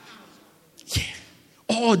 Yeah.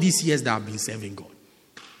 All these years that I've been serving God.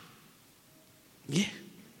 Yeah.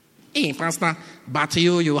 Hey, Pastor, but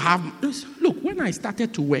you have... Look, when I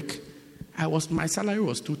started to work, my salary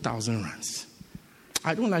was 2,000 rands.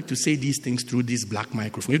 I don't like to say these things through this black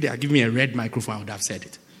microphone. If they had given me a red microphone, I would have said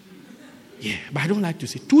it. Yeah, but I don't like to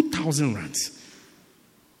say 2,000 rands.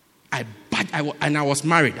 And I was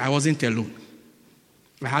married. I wasn't alone.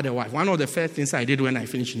 I had a wife. One of the first things I did when I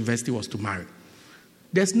finished university was to marry.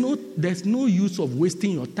 There's no use of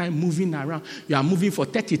wasting your time moving around. You are moving for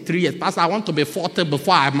 33 years. Pastor, I want to be 40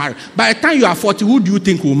 before I marry. By the time you are 40, who do you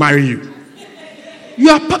think will marry you?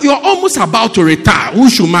 You're almost about to retire. Who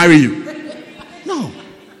should marry you? No.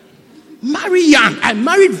 Marry young. I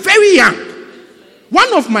married very young.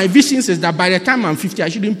 One of my visions is that by the time I'm 50, I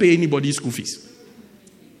shouldn't pay anybody's school fees.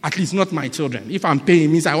 At least not my children. If I'm paying, it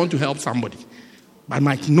means I want to help somebody. But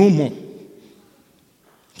no more.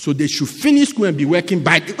 So they should finish school and be working.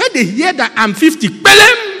 When they hear that I'm 50,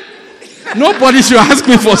 nobody should ask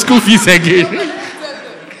me for school fees again.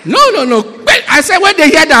 No. I said when they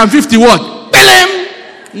hear that I'm 50, what?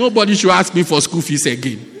 Nobody should ask me for school fees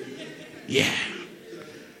again. Yeah.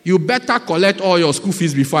 You better collect all your school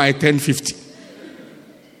fees before I turn 50.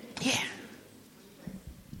 Yeah.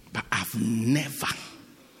 But I've never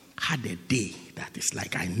had a day that is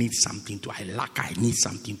like I need something to, I need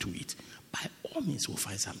something to eat. By all means, we'll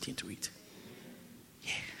find something to eat.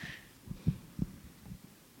 Yeah.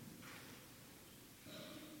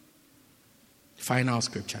 Final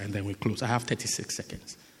scripture, and then we close. I have 36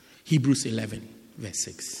 seconds. Hebrews 11, verse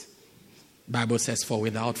 6. Bible says, for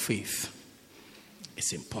without faith,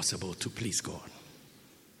 it's impossible to please God.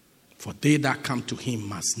 For they that come to him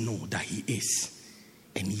must know that he is,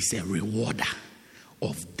 and he's a rewarder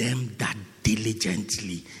of them that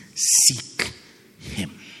diligently seek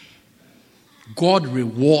him. God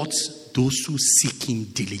rewards those who seek him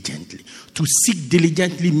diligently. To seek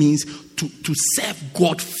diligently means to serve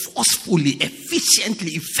God forcefully,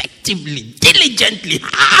 efficiently, effectively, diligently,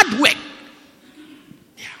 hard work.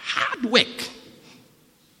 Yeah, hard work.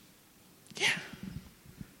 Yeah.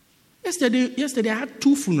 Yesterday I had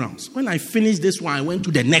 2 funerals. When I finished this one, I went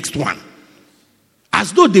to the next one.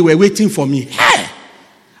 As though they were waiting for me. Hey!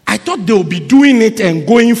 I thought they would be doing it and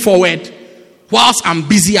going forward whilst I'm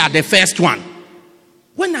busy at the first one.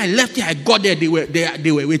 When I left here, I got there, they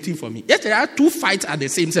were waiting for me. Yesterday, I had 2 fights at the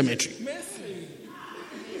same cemetery.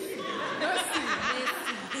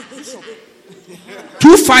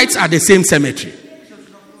 Two fights at the same cemetery.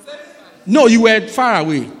 No, you were far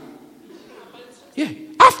away. Yeah.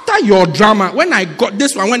 After your drama, when I got,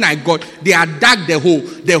 they had dug the hole.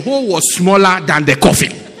 The hole was smaller than the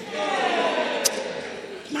coffin.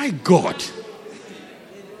 My God.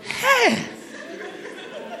 Hey.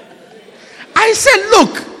 I said,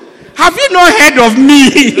 look, have you not heard of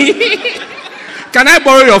me? Can I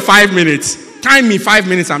borrow your 5 minutes? Time me 5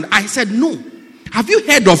 minutes. I said, no. Have you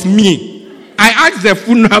heard of me? I asked the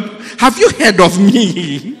funeral, have you heard of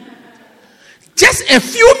me? Just a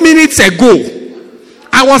few minutes ago,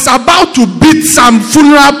 I was about to beat some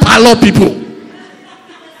funeral parlor people.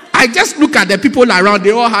 I just look at the people around,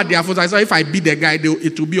 they all had their phones. I said, if I beat the guy,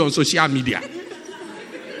 it will be on social media.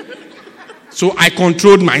 So I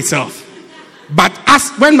controlled myself. But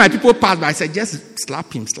when my people passed by, I said, just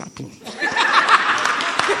slap him. No,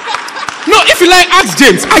 if you like, ask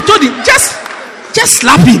James. I told him, just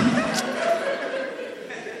slap him.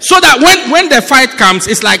 So that when the fight comes,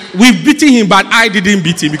 it's like, we've beaten him, but I didn't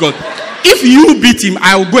beat him. Because if you beat him,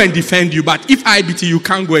 I will go and defend you. But if I beat you, you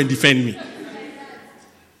can't go and defend me.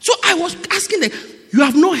 So I was asking them, you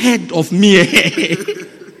have not heard of me.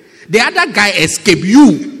 The other guy escaped.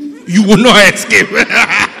 You will not escape.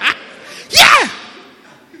 Yeah.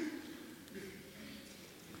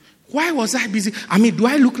 Why was I busy? I mean, do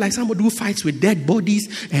I look like somebody who fights with dead bodies,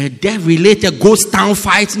 death-related ghost town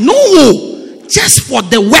fights? No! Just for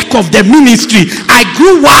the work of the ministry, I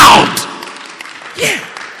grew wild. Yeah.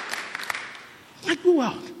 I grew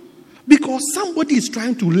wild. Because somebody is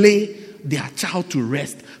trying to lay their child to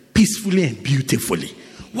rest peacefully and beautifully.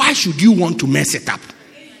 Why should you want to mess it up?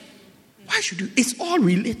 Why should you? It's all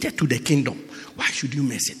related to the kingdom. Why should you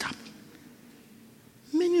mess it up?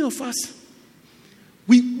 Many of us,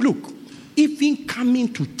 even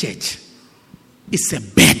coming to church is a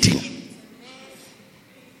burden.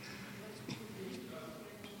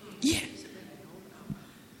 Yeah.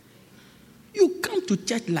 You come to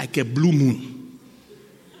church like a blue moon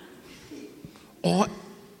or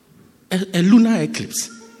a lunar eclipse.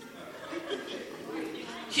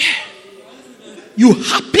 Yeah. You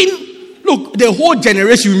happen, look, the whole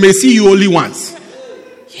generation may see you only once.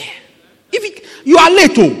 Yeah. You are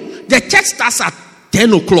late, the church starts at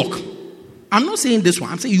 10 o'clock. I'm not saying this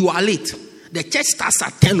one, I'm saying you are late. The church starts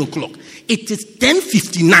at 10 o'clock. It is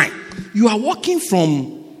 10:59. You are walking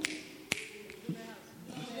from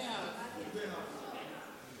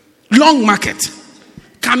Long Market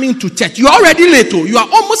coming to church. You are already late. You are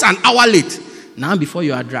almost an hour late. Now before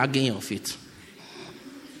you are dragging your feet.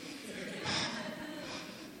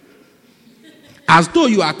 As though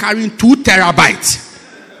you are carrying 2 terabytes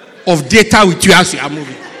of data with you as you are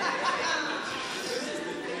moving.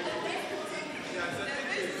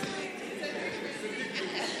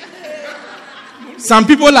 Some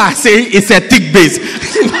people are saying it's a thick base.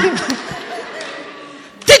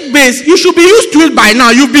 Thick base, you should be used to it by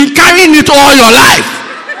now. You've been carrying it all your life.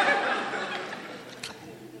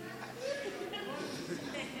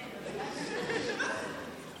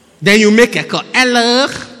 Then you make a call. Hello?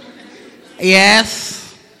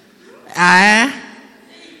 Yes.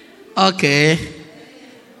 Okay.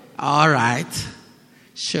 All right.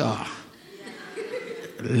 Sure.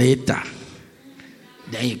 Later.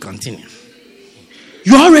 Then you continue.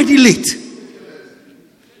 You're already late.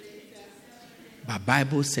 But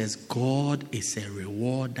Bible says God is a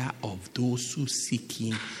rewarder of those who seek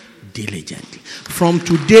him diligently. From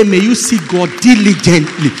today, may you seek God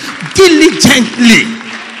diligently. Diligently.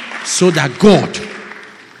 So that God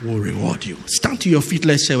will reward you. Stand to your feet.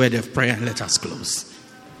 Let's share a word of prayer and let us close.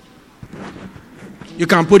 You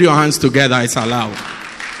can put your hands together. It's allowed.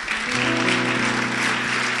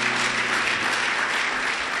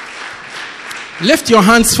 Lift your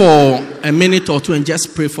hands for a minute or two and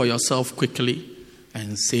just pray for yourself quickly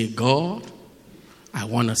and say, God, I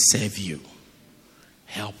want to serve you.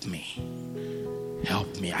 Help me.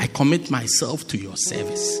 Help me. I commit myself to your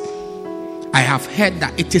service. I have heard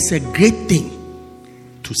that it is a great thing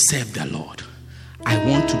to serve the Lord. I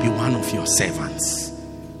want to be one of your servants.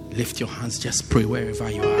 Lift your hands. Just pray wherever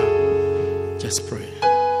you are. Just pray.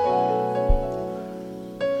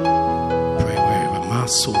 Pray wherever.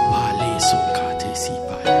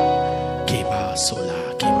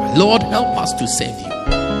 Lord, help us to serve you.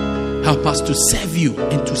 Help us to serve you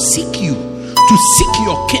and to seek you. To seek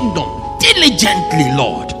your kingdom diligently,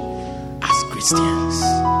 Lord, as Christians.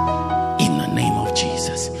 In the name of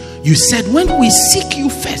Jesus. You said when we seek you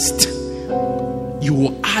first, you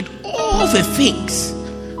will add all the things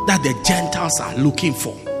that the Gentiles are looking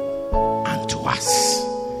for unto us.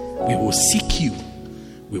 We will seek you.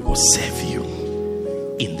 We will serve you.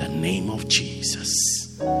 In the name of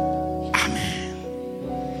Jesus. Amen.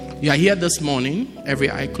 You are here this morning,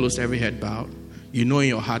 every eye closed, every head bowed. You know in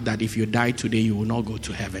your heart that if you die today, you will not go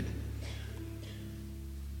to heaven.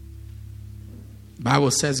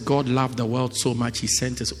 Bible says God loved the world so much, he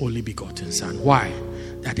sent his only begotten son. Why?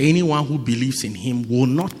 That anyone who believes in him will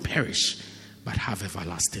not perish, but have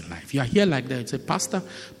everlasting life. You are here like that. You say, Pastor,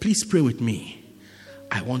 please pray with me.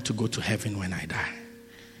 I want to go to heaven when I die.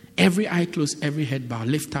 Every eye closed, every head bowed.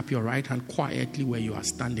 Lift up your right hand quietly where you are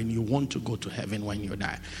standing. You want to go to heaven when you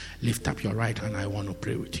die. Lift up your right hand. I want to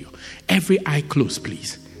pray with you. Every eye closed,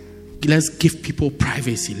 please. Let's give people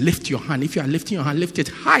privacy. Lift your hand. If you are lifting your hand, lift it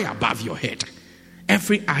high above your head.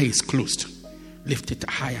 Every eye is closed. Lift it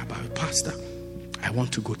high above. Pastor, I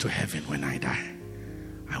want to go to heaven when I die.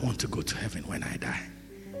 I want to go to heaven when I die.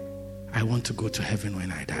 I want to go to heaven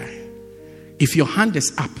when I die. If your hand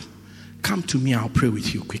is up, come to me, I'll pray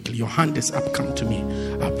with you quickly. Your hand is up, come to me.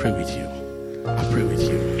 I'll pray with you. I'll pray with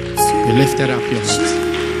you. You lifted up your hands.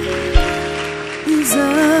 Jesus,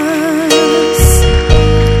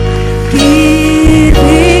 give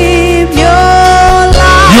him your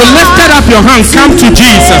life. You lifted up your hands. Come to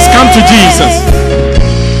Jesus. Come to Jesus.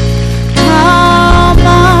 Come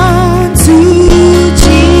on to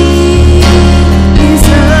Jesus.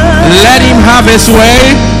 Let him have his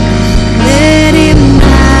way. Let him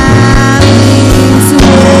have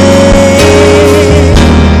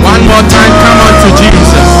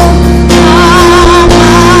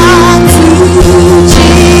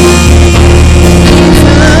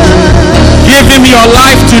your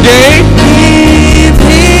life today. Give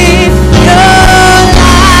him your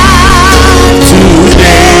life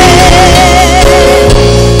today.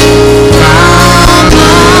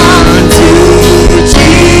 Come unto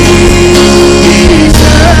Jesus.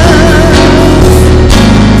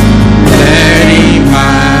 Let him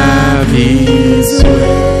have his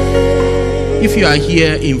way. If you are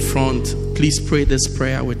here in front, please pray this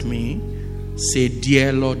prayer with me. Say,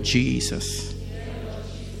 dear Lord Jesus,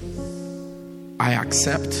 I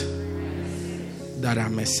accept that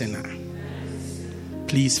I'm a sinner.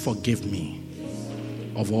 Please forgive me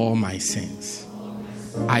of all my sins.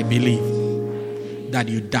 I believe that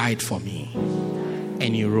you died for me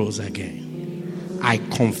and you rose again. I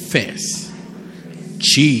confess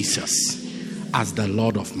Jesus as the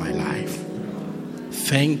Lord of my life.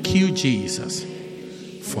 Thank you, Jesus,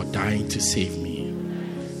 for dying to save me.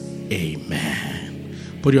 Amen.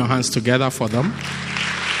 Put your hands together for them.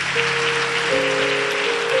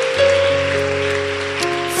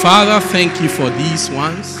 Father, thank you for these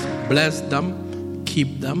ones. Bless them,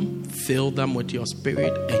 keep them, fill them with your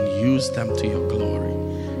spirit, and use them to your glory.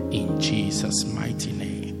 In Jesus' mighty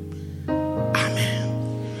name.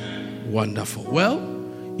 Amen. Wonderful. Well,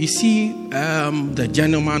 you see the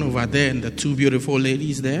gentleman over there and the two beautiful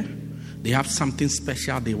ladies there, they have something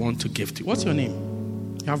special they want to give to you. What's your name?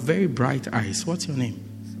 You have very bright eyes. What's your name?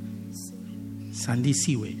 Sandy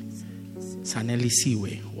Siwe. Sanelli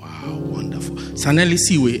Siwe. Wow, wonderful. Sanelli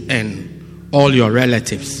Siwe and all your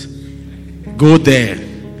relatives, go there.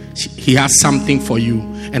 He has something for you,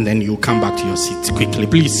 and then you come back to your seats quickly.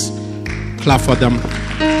 Please clap for them.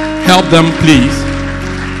 Help them, please.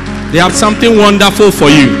 They have something wonderful for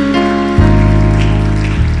you.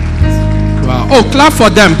 Wow. Oh, clap for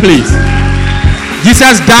them, please.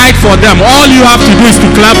 Jesus died for them. All you have to do is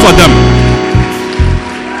to clap for them.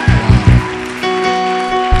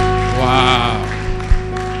 Wow.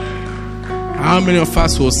 How many of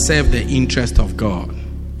us will serve the interest of God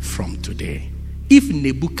from today? If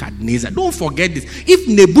Nebuchadnezzar, don't forget this, if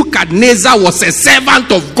Nebuchadnezzar was a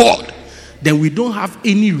servant of God, then we don't have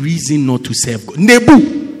any reason not to serve God.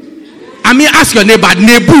 Ask your neighbor,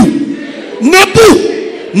 Nebu. No.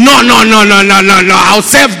 I'll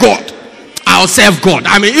serve God.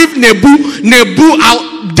 If Nebu,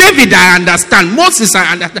 David, I understand. Moses,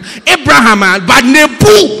 I understand. Abraham, but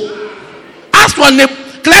Nebu. Ask for Nebu.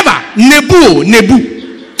 Clever. Nebu.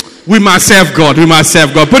 We must serve God.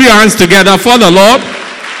 Put your hands together for the Lord.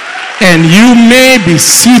 And you may be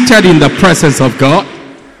seated in the presence of God.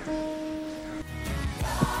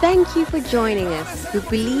 Thank you for joining us. We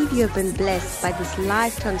believe you have been blessed by this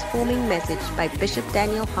life-transforming message by Bishop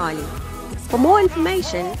Daniel Harley. For more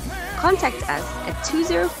information, contact us at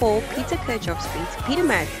 204 Peter Kirchhoff Street,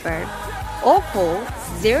 Pietermaritzburg, or call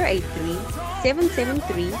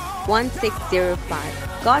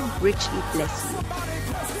 083-773-1605. God richly bless you.